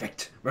 It's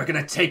perfect. We're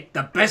going to take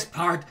the best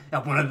part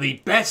of one of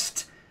the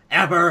best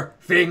ever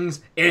things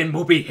in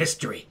movie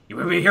history. You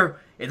with me here?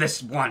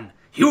 This one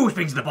huge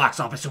things in the box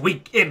office, so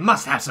it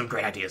must have some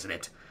great ideas in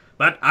it.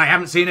 But I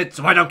haven't seen it,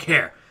 so I don't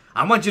care.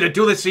 I want you to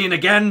do this scene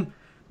again,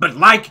 but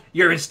like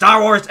you're in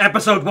Star Wars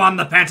Episode 1,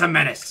 The Phantom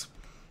Menace.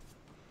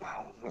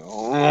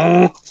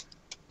 Oh.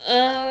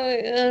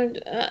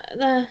 And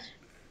I'm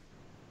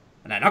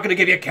not going to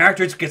give you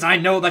characters because I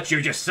know that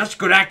you're just such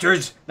good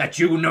actors that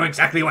you know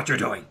exactly what you're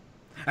doing.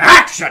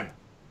 Action!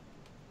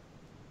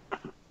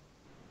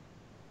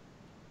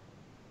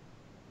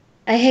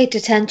 I hate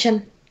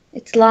detention.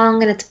 It's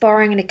long and it's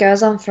boring and it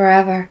goes on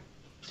forever.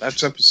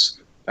 That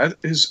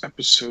is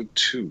episode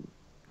 2.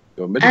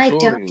 Your I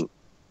don't.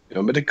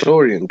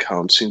 midichlorian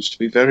count seems to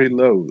be very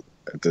low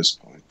at this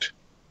point.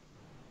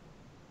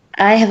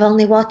 I have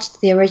only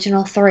watched the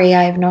original 3.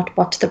 I have not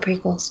watched the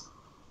prequels.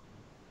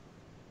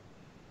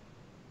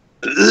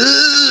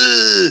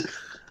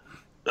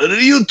 What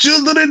are you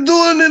children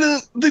doing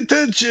in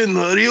detention?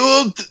 Are you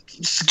all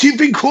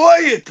keeping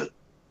quiet?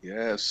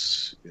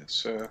 Yes,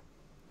 sir.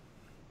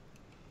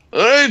 All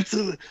right,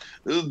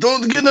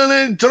 don't get in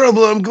any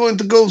trouble. I'm going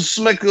to go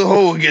smack the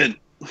hoe again.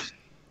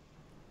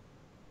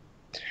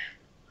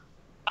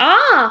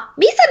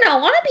 Misa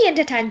don't want to be in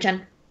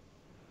detention.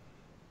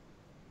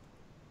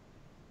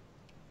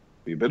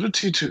 The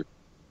ability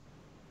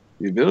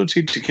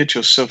to get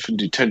yourself in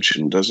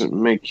detention doesn't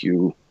make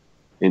you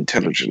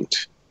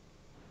intelligent.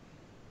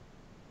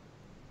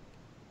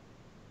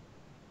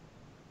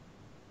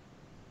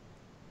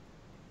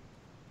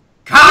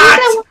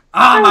 Cut!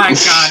 Oh my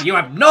god, you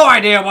have no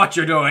idea what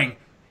you're doing.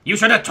 You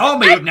should have told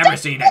me you've never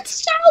seen it.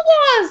 Star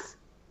Wars!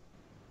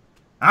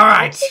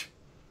 Alright.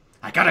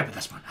 I got it with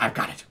this one. I've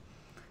got it.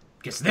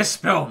 Because this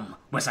film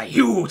was a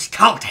huge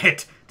cult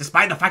hit,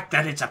 despite the fact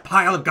that it's a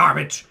pile of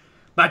garbage.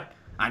 But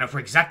I know for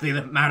exactly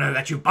the matter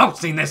that you've both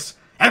seen this.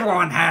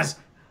 Everyone has.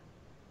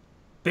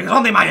 Because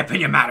only my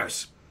opinion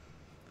matters.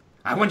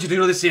 I want you to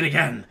do this scene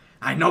again.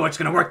 I know it's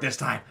going to work this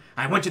time.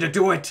 I want you to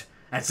do it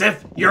as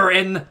if you're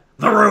in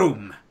the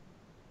room.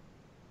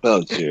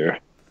 Oh, dear.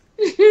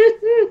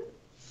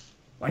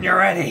 When you're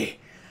ready,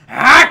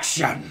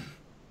 action!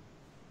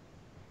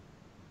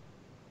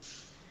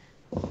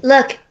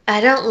 Look,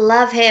 I don't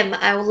love him.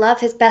 I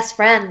love his best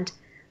friend.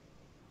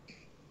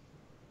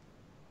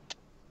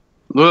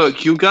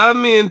 Look, you got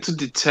me into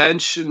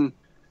detention,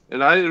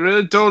 and I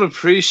really don't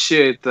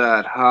appreciate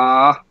that,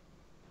 huh?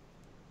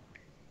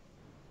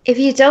 If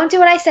you don't do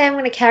what I say, I'm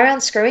going to carry on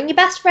screwing your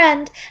best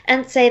friend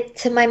and say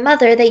to my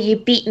mother that you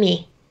beat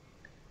me.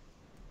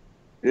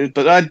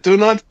 But I do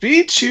not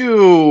beat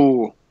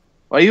you.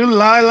 Why you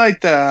lie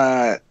like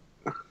that?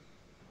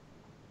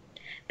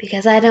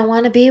 Because I don't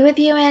want to be with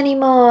you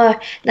anymore.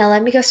 Now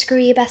let me go screw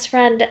your best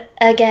friend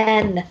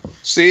again.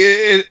 See,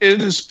 it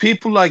is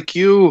people like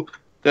you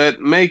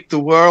that make the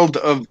world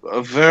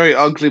a very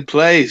ugly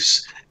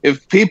place.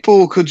 If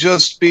people could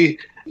just be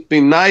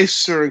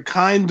nicer and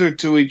kinder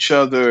to each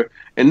other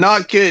and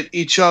not get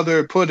each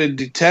other put in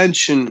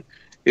detention,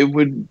 it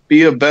would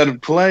be a better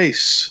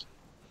place.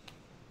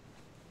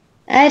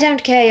 I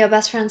don't care. Your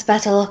best friend's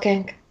better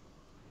looking.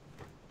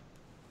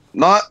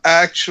 Not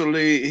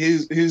actually.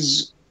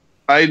 He's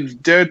I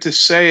dare to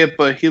say it,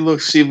 but he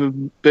looks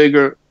even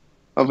bigger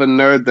of a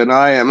nerd than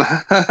I am.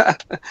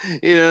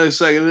 You know, it's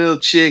like a little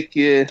chick,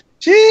 yeah.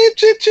 Cheep,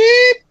 cheep,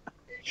 cheep.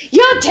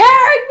 You're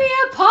tearing me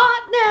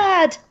apart,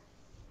 Ned!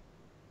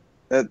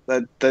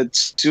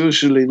 That's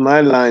usually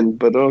my line,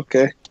 but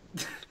okay.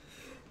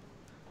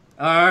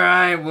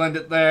 Alright, blend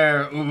it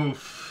there.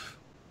 Oof.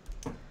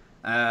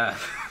 I'm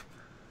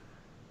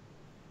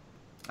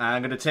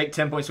gonna take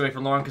 10 points away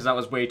from Lauren because that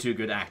was way too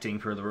good acting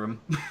for the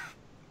room.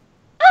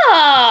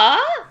 Aww.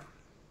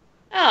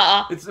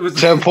 Aww. It was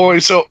 10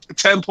 points.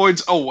 10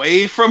 points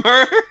away from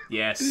her.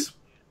 Yes.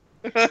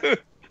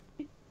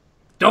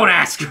 Don't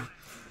ask.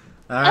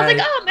 I was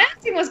like, oh, my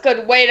acting was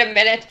good. Wait a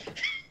minute.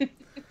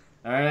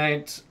 All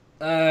right.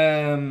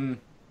 Lauren.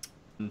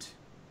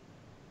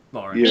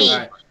 You.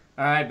 All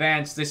right,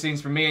 Vance. This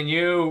scene's for me and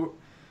you.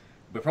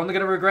 We're probably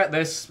gonna regret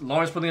this.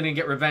 Lauren's probably gonna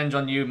get revenge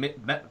on you.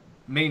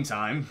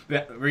 Meantime,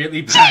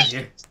 really bad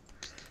here,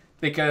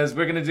 because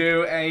we're gonna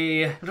do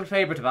a little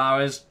favorite of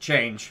ours: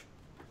 change.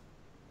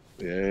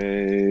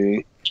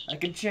 Yay. I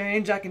can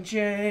change. I can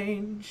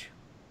change.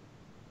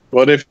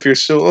 What if you're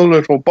still a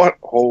little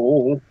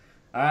butthole?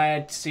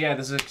 Alright, so yeah,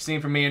 this is a scene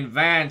for me and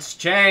Vance.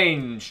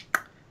 Change!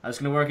 I was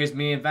going to work as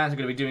me and Vance are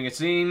going to be doing a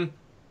scene.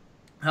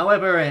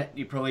 However,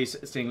 you're probably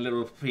seeing a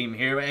little theme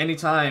here.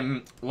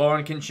 Anytime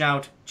Lauren can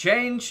shout,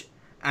 change,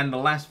 and the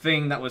last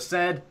thing that was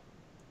said,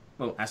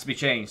 well, has to be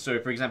changed. So,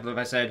 for example, if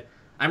I said,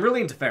 I'm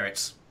really into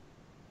ferrets.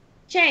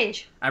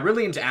 Change. I'm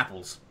really into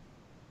apples.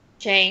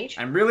 Change.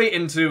 I'm really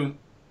into...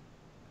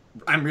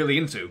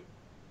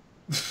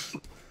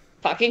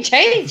 Fucking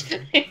change.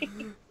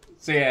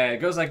 So yeah, it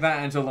goes like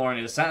that until Lauren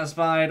is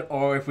satisfied,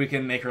 or if we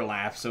can make her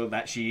laugh so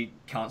that she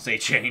can't say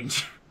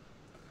change.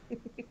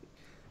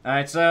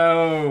 Alright,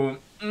 so...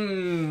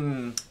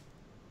 I'm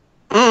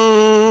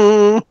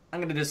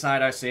gonna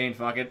decide our scene,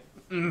 fuck it.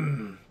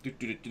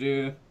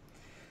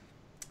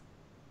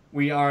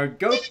 We are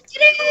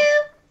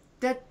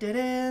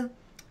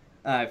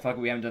Alright, fuck it,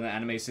 we haven't done the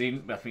anime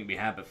scene. I think we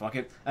have, but fuck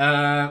it.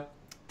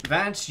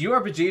 Vance, you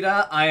are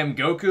Vegeta, I am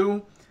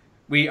Goku.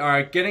 We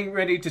are getting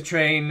ready to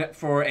train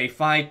for a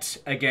fight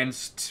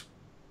against...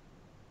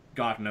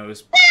 God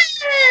knows.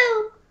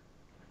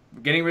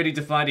 We're getting ready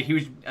to fight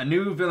a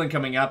new villain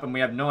coming up, and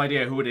we have no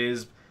idea who it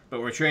is, but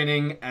we're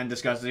training and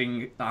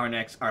discussing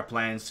our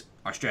plans,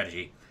 our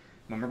strategy.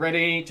 When we're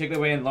ready, take it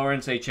away, and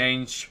Lauren, say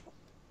change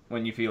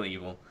when you feel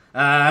evil.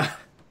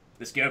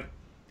 Let's go.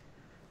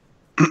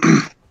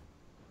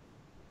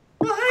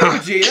 Well, hey,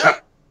 Vegeta!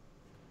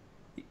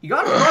 You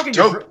got a frog in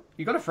your throat?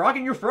 You got a frog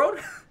in your throat?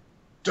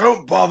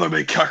 Don't bother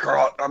me,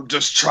 Kakarot. I'm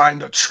just trying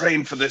to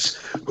train for this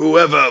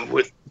whoever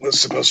was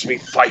supposed to be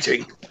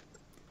fighting.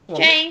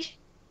 Change.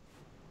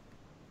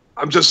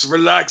 I'm just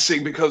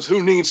relaxing because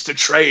who needs to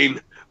train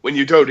when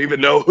you don't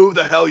even know who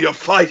the hell you're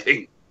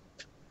fighting?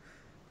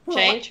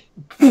 Change.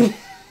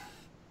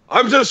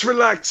 I'm just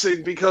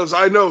relaxing because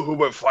I know who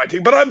we're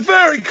fighting, but I'm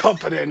very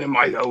confident in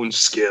my own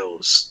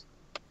skills.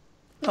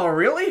 Oh,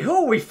 really?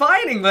 Who are we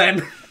fighting,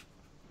 then?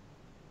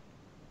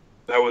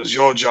 That was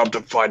your job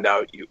to find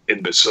out, you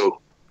imbecile.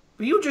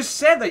 But you just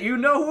said that you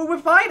know who we're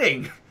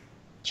fighting.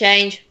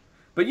 Change.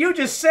 But you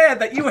just said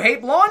that you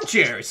hate lawn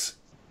chairs.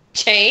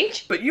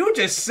 Change. But you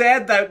just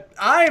said that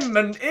I'm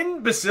an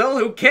imbecile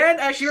who can't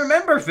actually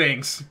remember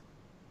things.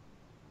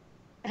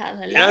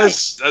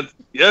 Yes,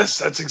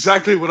 that's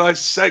exactly what I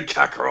said,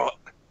 Kakarot.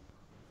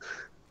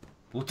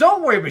 Well,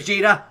 don't worry,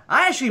 Vegeta.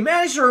 I actually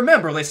managed to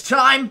remember this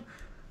time.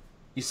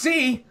 You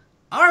see,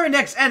 our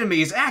next enemy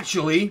is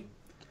actually...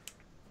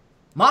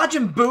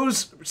 Majin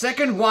Buu's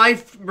second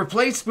wife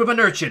replaced with an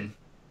urchin.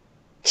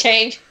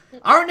 Change.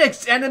 Our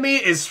next enemy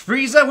is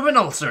Frieza with an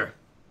ulcer.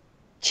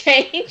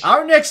 Change.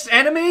 Our next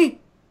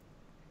enemy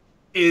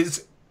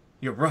is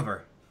your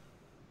brother.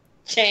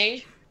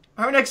 Change.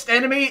 Our next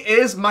enemy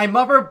is my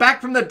mother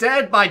back from the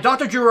dead by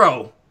Dr.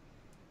 Gurren.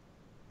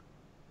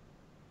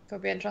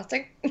 Could be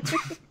interesting.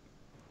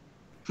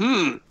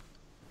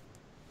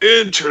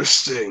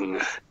 Interesting.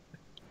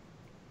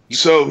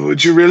 So,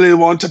 would you really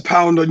want to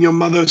pound on your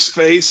mother's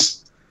face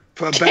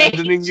for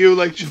abandoning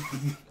you?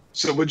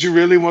 So would you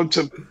really want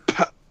to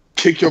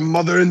kick your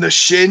mother in the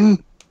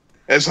shin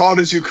as hard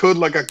as you could,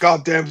 like a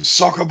goddamn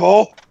soccer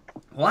ball?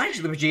 Well,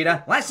 actually,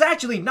 Vegeta, that's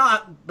actually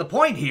not the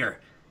point here.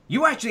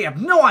 You actually have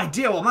no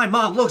idea what my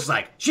mom looks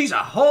like. She's a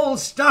whole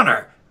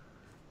stunner.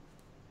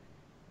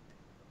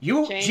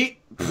 She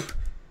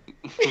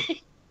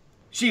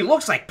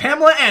looks like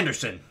Pamela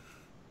Anderson.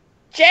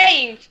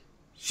 Change.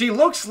 She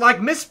looks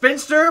like Miss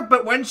Finster,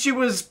 but when she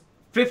was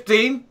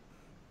 15.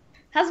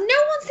 Has no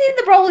one seen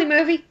the Broly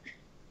movie?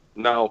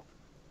 No.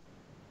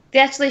 They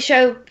actually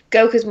show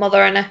Goku's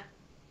mother in it.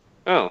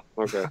 Oh,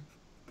 okay.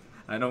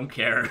 I don't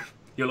care.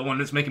 You're the one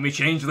that's making me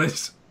change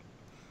this.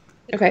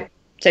 Okay,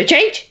 so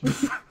change.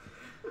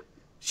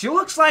 She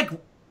looks like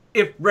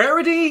if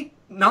Rarity,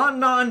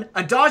 Non,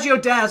 Adagio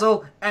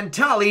Dazzle, and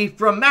Tali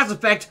from Mass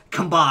Effect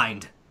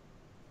combined.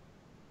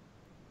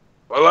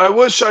 Well, I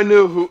wish I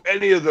knew who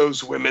any of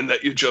those women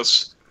that you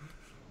just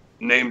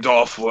named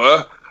off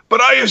were,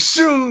 but I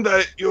assume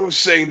that you're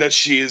saying that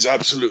she is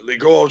absolutely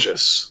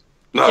gorgeous.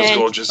 Not as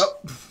gorgeous. Oh.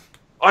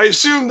 I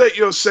assume that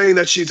you're saying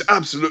that she's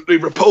absolutely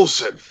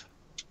repulsive.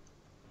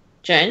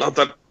 Change. Not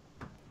that...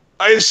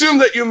 I assume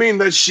that you mean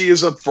that she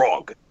is a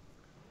frog.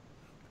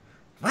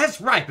 That's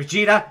right,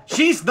 Vegeta.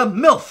 She's the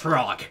MILF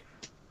Frog.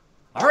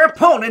 Our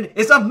opponent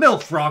is a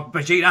MILF Frog,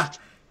 Vegeta.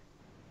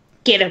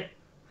 Get him.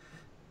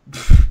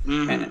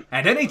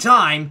 At any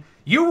time,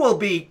 you will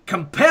be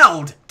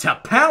compelled to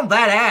pound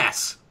that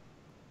ass.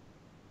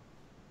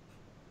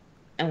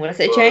 And when I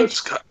say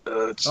change?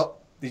 Oh,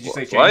 did you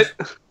say change?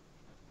 What?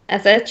 I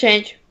said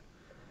change.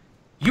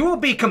 You will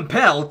be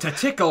compelled to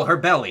tickle her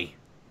belly.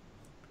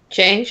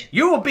 Change.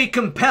 You will be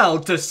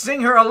compelled to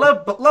sing her a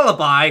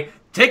lullaby,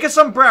 take a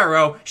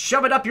sombrero,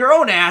 shove it up your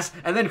own ass,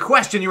 and then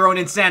question your own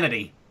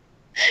insanity.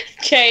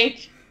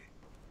 Change.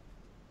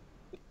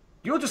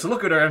 You'll just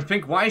look at her and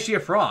think, why is she a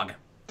frog?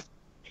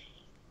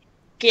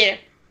 Get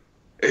her.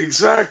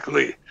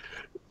 Exactly.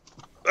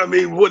 I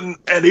mean, wouldn't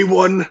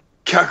anyone,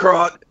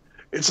 Kakarot?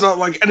 It's not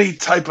like any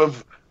type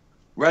of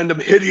random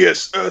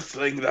hideous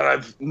earthling that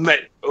I've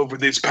met over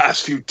these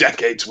past few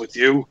decades with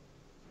you.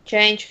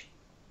 Change.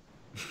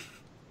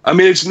 I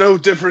mean, it's no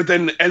different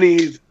than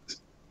any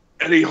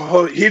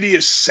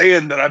hideous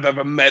Saiyan that I've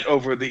ever met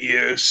over the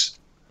years.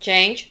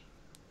 Change.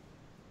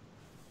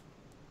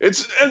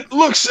 It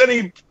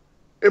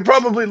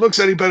probably looks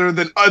any better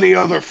than any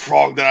other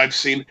frog that I've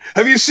seen.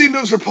 Have you seen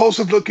those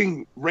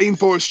repulsive-looking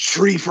rainforest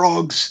tree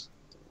frogs?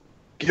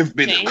 Give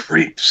me the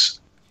creeps.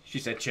 She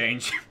said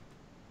change.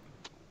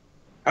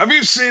 Have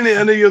you seen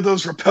any of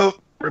those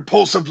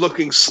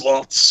repulsive-looking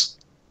sloths?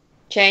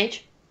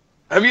 Change.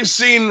 Have you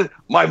seen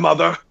my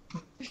mother?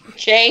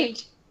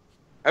 Change.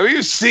 Have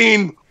you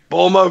seen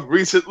Bulma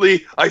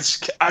recently?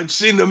 I've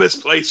seen them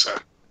misplace her.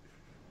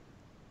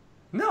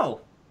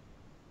 No.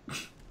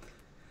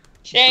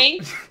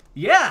 Change.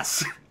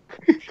 Yes.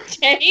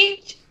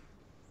 Change.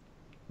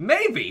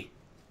 Maybe.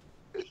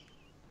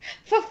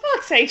 For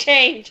fuck's sake,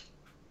 change.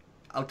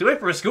 I'll do it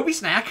for a Scooby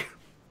snack.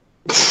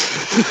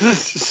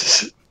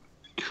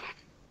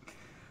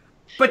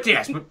 But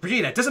yes,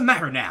 Vegeta, it doesn't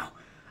matter now.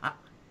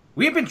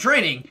 We've been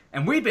training,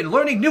 and we've been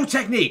learning new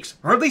techniques.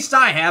 Or at least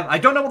I have. I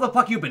don't know what the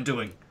fuck you've been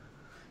doing.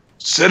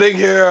 Sitting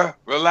here,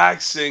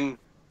 relaxing,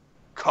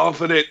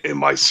 confident in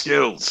my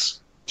skills.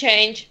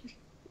 Change.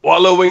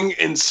 Wallowing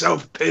in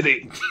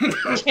self-pity.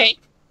 Change.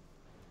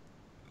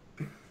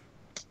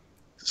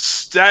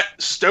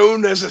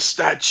 Stone as a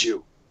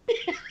statue.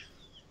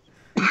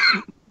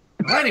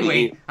 Well,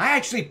 anyway, I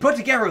actually put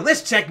together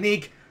this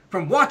technique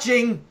from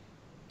watching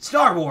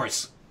Star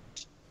Wars.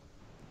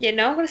 You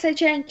know I'm gonna say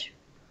change.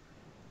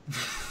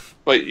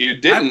 But you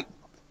didn't.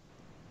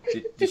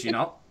 Did she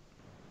not?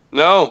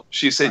 No,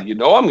 she said, you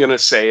know I'm going to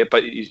say it,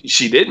 but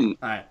she didn't.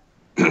 Alright.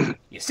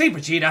 You see,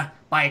 Vegeta,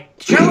 by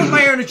channeling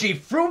my energy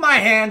through my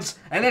hands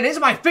and then into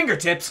my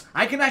fingertips,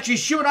 I can actually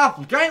shoot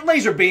off giant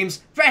laser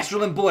beams faster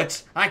than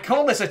bullets. I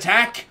call this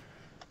attack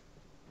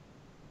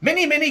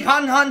Mini Mini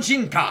Han Han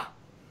Shinka.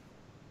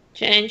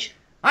 Change.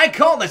 I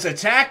call this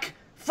attack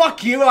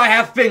Fuck You, I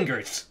Have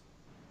Fingers.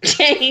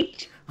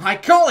 Change. I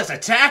call this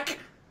attack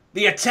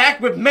the attack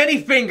with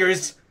many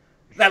fingers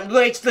that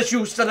relates the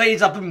shoes to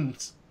laser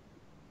beams.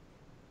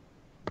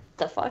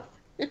 The fuck?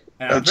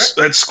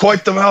 That's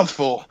quite the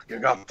mouthful you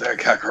got there,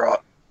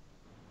 Kakarot.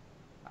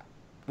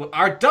 Well,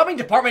 our dubbing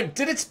department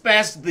did its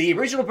best. The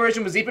original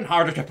version was even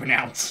harder to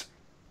pronounce.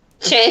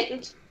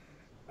 Change.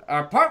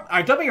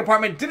 Our dubbing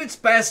department did its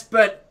best,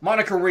 but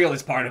Monica Real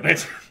is part of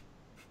it.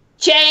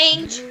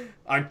 Change.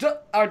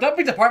 Our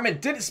dubbing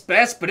department did its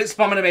best, but it's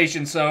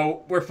Funimation,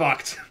 so we're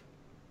fucked.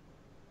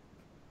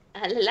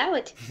 I'll allow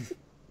it.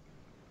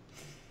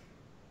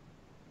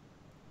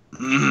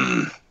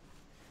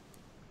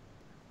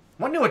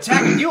 What new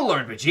attack have you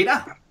learned,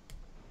 Vegeta?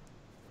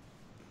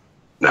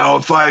 Now,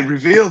 if I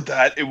revealed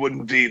that, it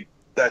wouldn't be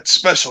that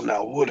special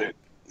now, would it?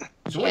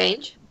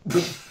 Change.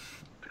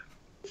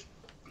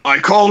 I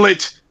call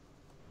it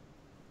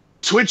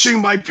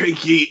twitching my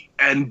pinky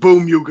and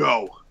boom you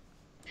go.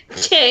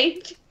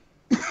 Change.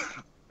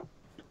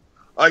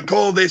 I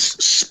call this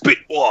spit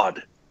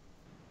wad.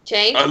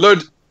 Change.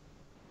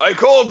 I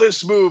call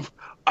this move,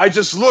 I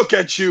just look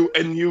at you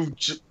and you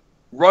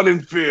run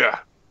in fear.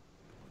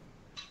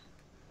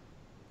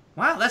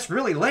 Wow, that's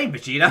really lame,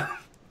 Vegeta.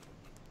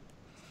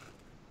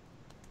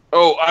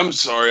 Oh, I'm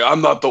sorry.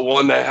 I'm not the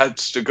one that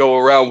has to go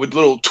around with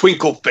little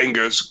twinkle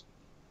fingers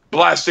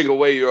blasting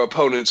away your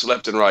opponents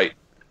left and right.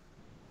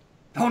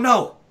 Oh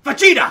no,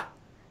 Vegeta!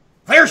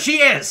 There she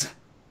is!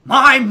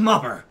 My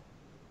mother!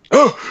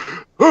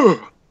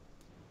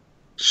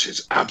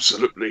 She's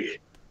absolutely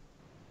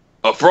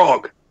a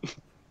frog.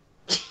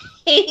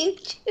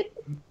 Change.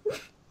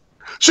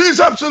 She's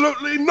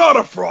absolutely not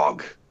a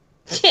frog.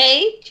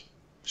 Change.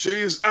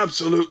 She's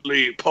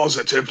absolutely,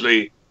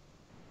 positively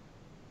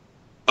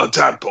a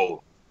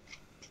tadpole.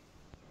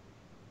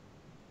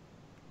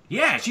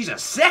 Yeah, she's a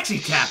sexy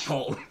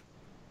tadpole.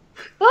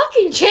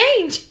 Fucking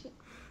change.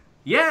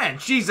 Yeah,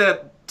 and she's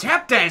a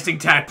tap dancing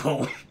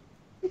tadpole.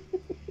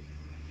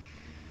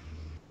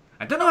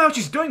 I don't know how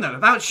she's doing that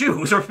without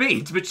shoes or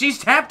feet, but she's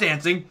tap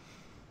dancing.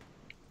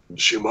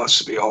 She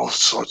must be all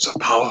sorts of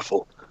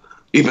powerful,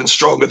 even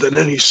stronger than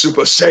any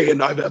Super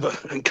Saiyan I've ever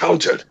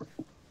encountered.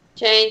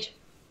 Change.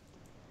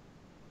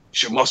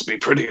 She must be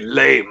pretty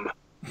lame,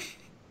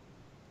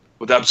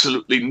 with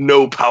absolutely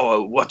no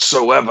power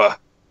whatsoever.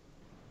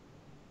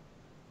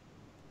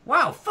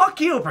 Wow,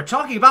 fuck you for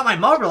talking about my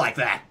mother like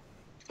that.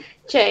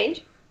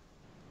 Change.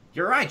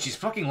 You're right, she's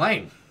fucking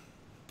lame.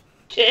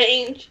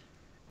 Change.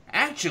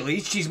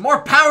 Actually, she's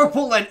more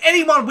powerful than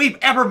anyone we've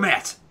ever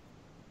met.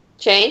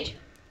 Change.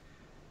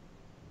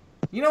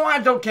 You know what?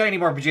 I don't care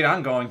anymore, Vegeta.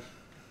 I'm going.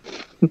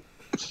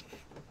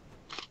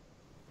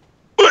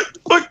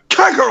 But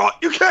Kakarot,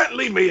 you can't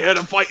leave me here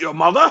to fight your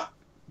mother.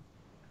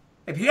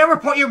 Have you ever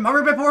fought your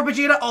mother before,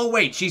 Vegeta? Oh,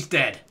 wait, she's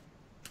dead.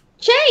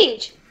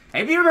 Change.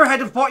 Have you ever had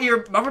to fight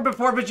your mother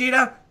before,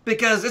 Vegeta?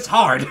 Because it's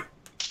hard.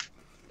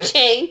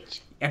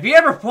 Change. Have you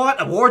ever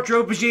fought a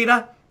wardrobe,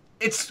 Vegeta?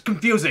 It's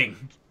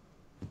confusing.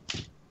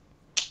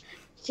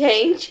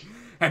 Change.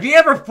 Have you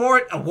ever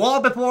fought a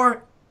wall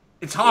before?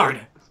 It's hard.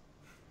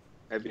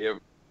 Have you ever...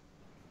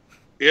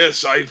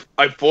 Yes, I've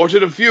fought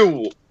in a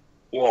few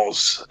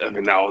walls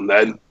every now and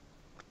then.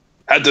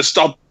 Had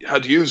to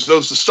use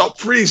those to stop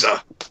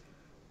Frieza.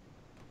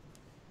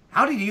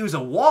 How did you use a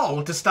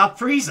wall to stop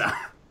Frieza?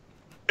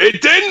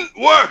 It didn't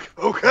work,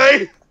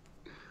 okay?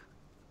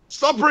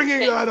 Stop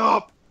bringing that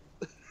up.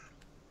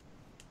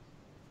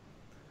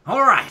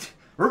 Alright,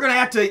 we're gonna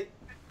have to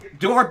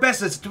do our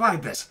best to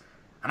survive this.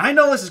 And I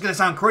know this is gonna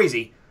sound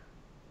crazy,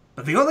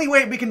 but the only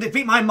way we can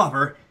defeat my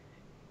mother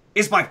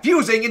is by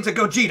fusing into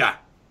Gogeta.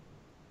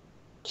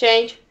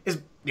 Change.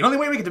 The only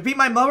way we can defeat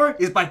my mother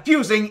is by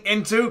fusing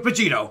into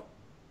Vegito.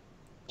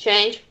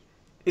 Change.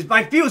 Is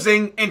by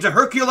fusing into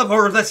Hercule of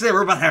Horror, let's say,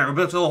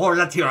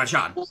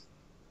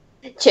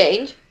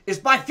 Change. is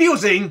by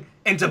fusing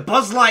into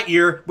Buzz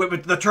Lightyear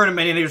with the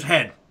Terminator's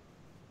head.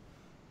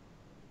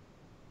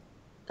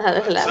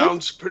 Hello.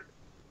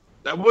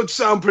 That would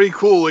sound pretty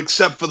cool,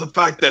 except for the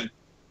fact that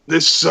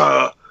this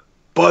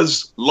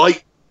Buzz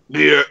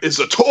Lightyear is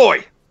a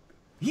toy.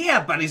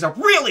 Yeah, but he's a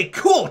really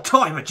cool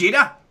toy,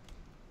 Vegeta.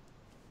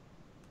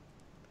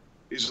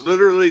 He's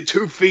literally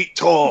 2 feet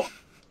tall,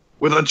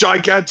 with a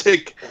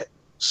gigantic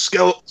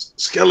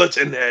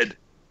skeleton head.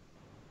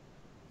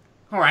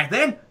 Alright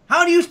then,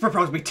 how do you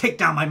propose we take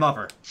down my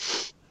mother?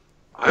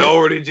 I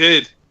already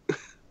did.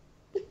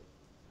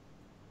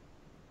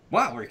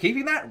 Wow, we're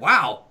keeping that?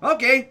 Wow.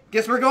 Okay,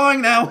 guess we're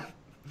going now.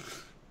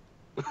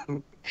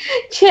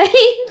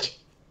 Change.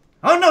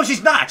 Oh no,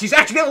 she's not. She's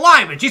actually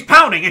alive and she's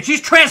pounding and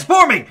she's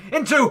transforming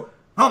into...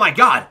 Oh my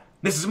god,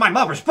 this is my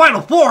mother's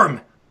final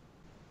form.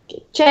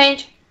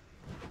 Change.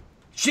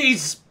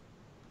 She's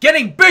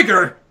getting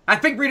bigger. I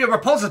think Rita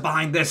Repulsa's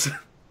behind this.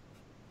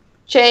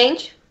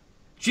 Change.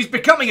 She's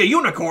becoming a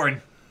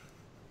unicorn.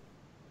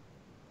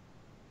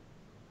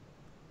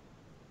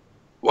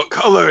 What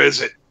color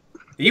is it?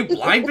 Are you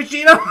blind,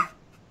 Vegeta?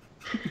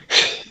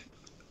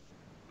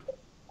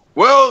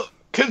 Well,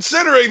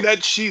 considering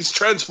that she's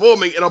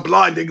transforming in a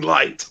blinding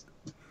light.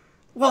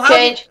 Well,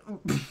 Change.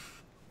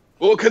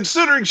 Well,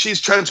 considering she's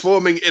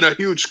transforming in a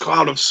huge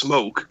cloud of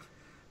smoke.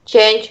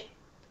 Change.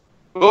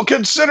 Well,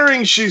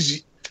 considering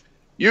she's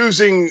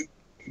using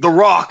the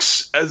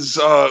rocks as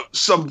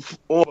some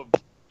form of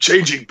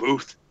changing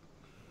booth.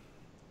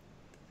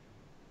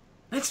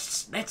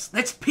 Let's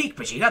peek,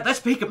 Vegeta. Let's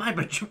peek at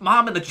my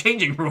mom in the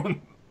changing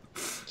room.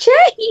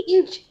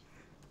 Change.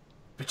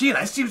 Vegeta,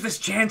 let's use this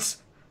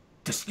chance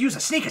to use a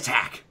sneak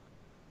attack.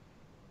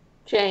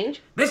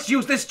 Change. Let's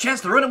use this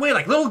chance to run away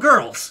like little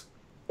girls.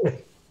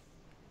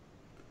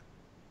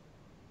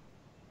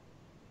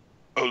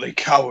 Only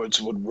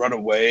cowards would run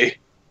away.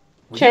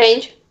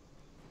 Change.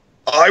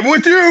 I'm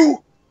with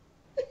you!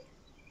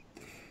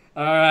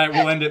 Alright,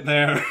 we'll end it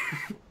there.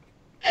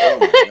 Oh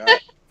my god.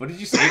 What did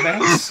you say,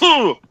 Vance?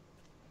 Fuck.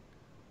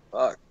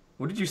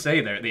 What did you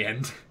say there at the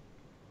end?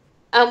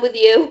 I'm with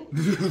you.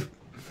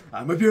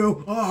 I'm with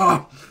you.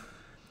 Oh.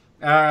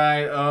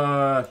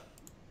 Alright,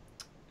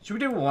 should we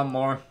do one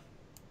more?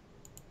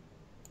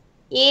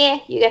 Yeah,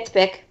 you get to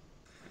pick.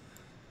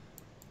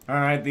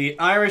 Alright, the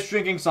Irish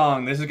drinking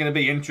song. This is going to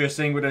be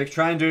interesting. We're going to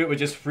try and do it with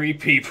just 3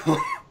 people.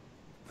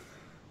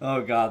 Oh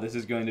god, this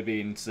is going to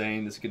be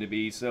insane. This is going to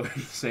be so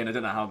insane. I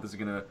don't know how this is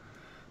going to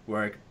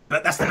work.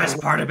 But that's the best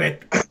part of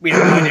it. We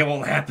have no idea what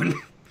will happen.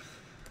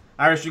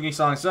 Irish drinking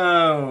song.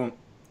 So,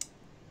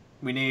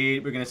 we're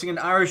going to sing an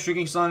Irish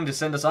drinking song to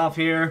send us off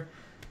here.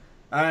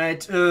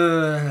 Alright,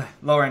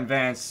 Lauren,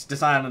 Vance,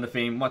 decide on the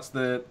theme. What's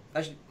the...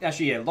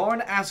 Actually, yeah, Lauren,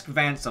 ask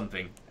Vance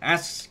something.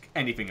 Ask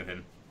anything of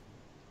him.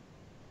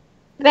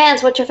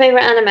 Vance, what's your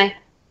favorite anime?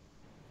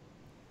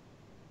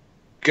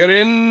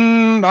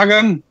 Gurren,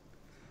 Lagann.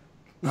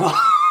 We're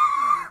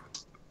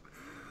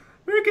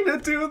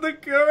gonna do the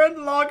Gurren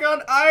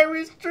Lagann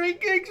Irish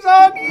drinking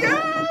song,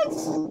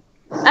 yes!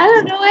 I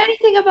don't know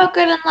anything about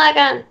Gurren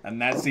Lagann. And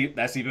that's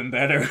even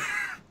better.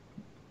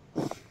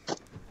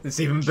 It's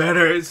even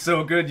better, it's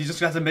so good, you just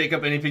have to make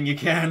up anything you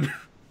can.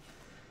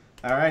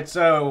 Alright,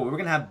 so we're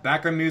gonna have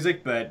background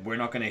music, but we're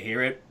not gonna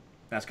hear it.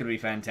 That's gonna be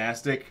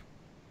fantastic.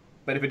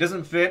 But if it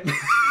doesn't fit,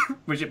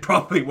 which it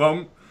probably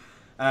won't,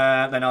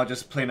 then I'll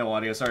just play no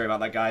audio. Sorry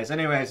about that, guys.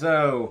 Anyway,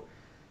 so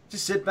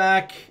just sit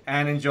back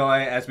and enjoy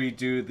as we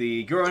do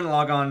the Gurren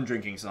Lagann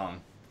drinking song.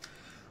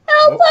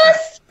 Help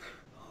us!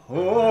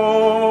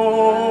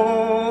 Oh,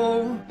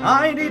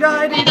 I did.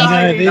 I've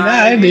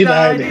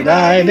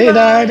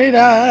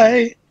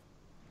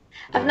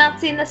not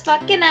seen this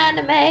fucking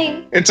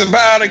anime. It's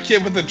about a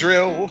kid with a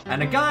drill.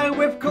 And a guy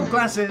with cool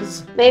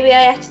glasses. Maybe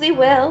I actually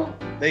will.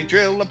 They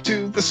drill up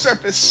to the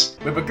surface.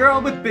 With a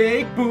girl with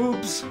big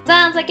boobs.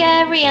 Sounds like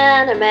every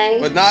anime.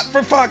 But not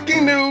for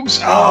fucking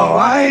noobs. Oh,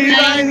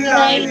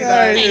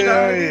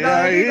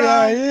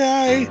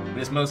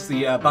 It's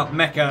mostly about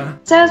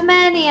mecha. There's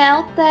many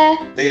out there.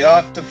 They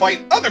ought to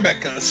fight other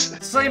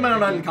mechas.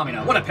 Simon and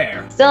Kamina, what a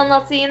pair. Still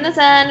not seeing this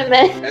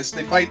anime. As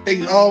they fight,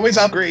 they always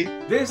upgrade.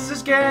 This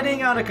is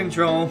getting out of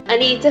control. I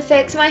need to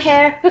fix my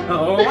hair.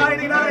 Oh,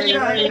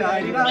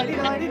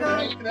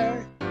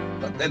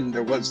 But then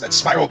there was that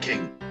Spiral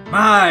King.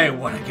 my,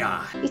 what a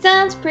guy. He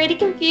sounds pretty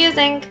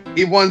confusing.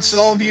 He wants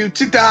all of you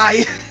to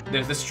die.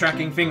 There's this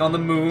tracking thing on the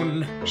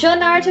moon. I'm sure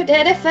Naruto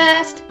did it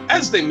first.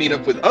 As they meet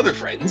up with other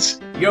friends.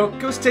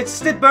 Yoko's tits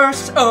did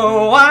burst.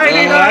 Oh, Oh,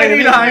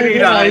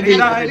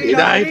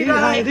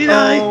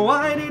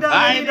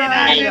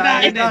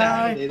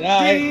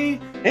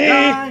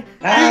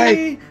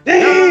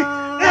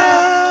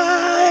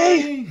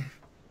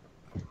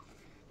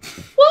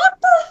 What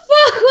the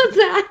fuck was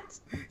that?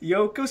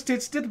 Yoko's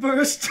tits did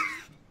burst.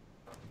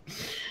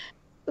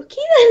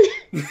 Okay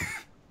then.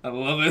 I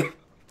love it.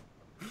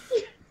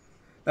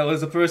 That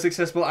was the first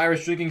successful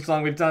Irish drinking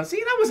song we've done.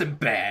 See, that wasn't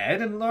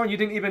bad. And Lauren, you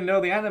didn't even know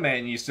the anime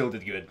and you still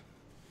did good.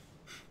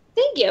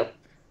 Thank you.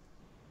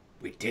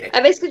 We did it.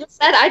 I basically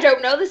just said I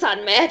don't know this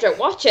anime, I don't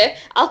watch it.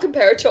 I'll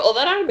compare it to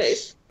other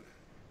animes.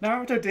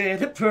 Naruto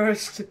did it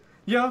first.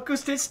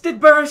 Yoko's tits did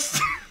burst.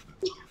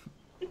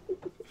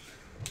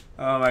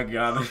 Oh my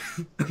god.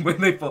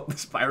 When they fought the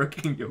Spyro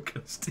King,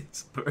 Yoko's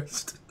tits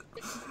burst.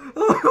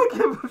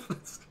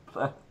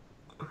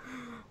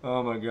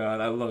 Oh my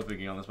god, I love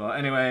thinking on the spot.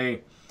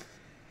 Anyway,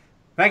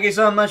 thank you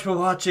so much for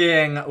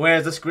watching.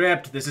 Where's the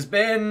script? This has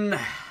been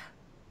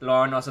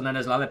Lauren, also known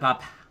as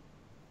Lollipop.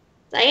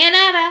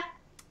 Sayonara.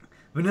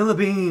 Vanilla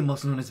Beam,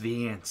 also known as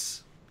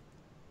Vance.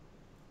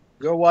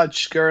 Go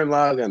watch Gurren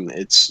Lagann.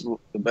 It's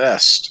the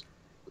best.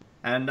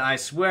 And I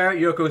swear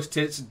Yoko's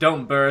tits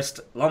don't burst.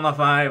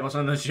 Loma5,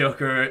 also known as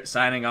Joker,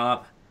 signing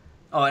off.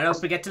 Oh, and don't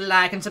forget to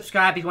like and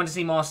subscribe if you want to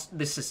see more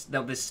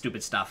this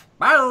stupid stuff.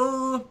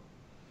 Bye!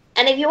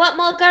 And if you want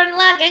more Gurren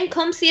Lagann,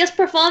 come see us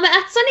perform it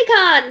at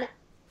SunnyCon.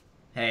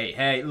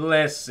 Hey,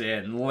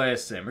 listen.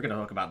 We're gonna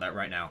talk about that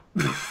right now.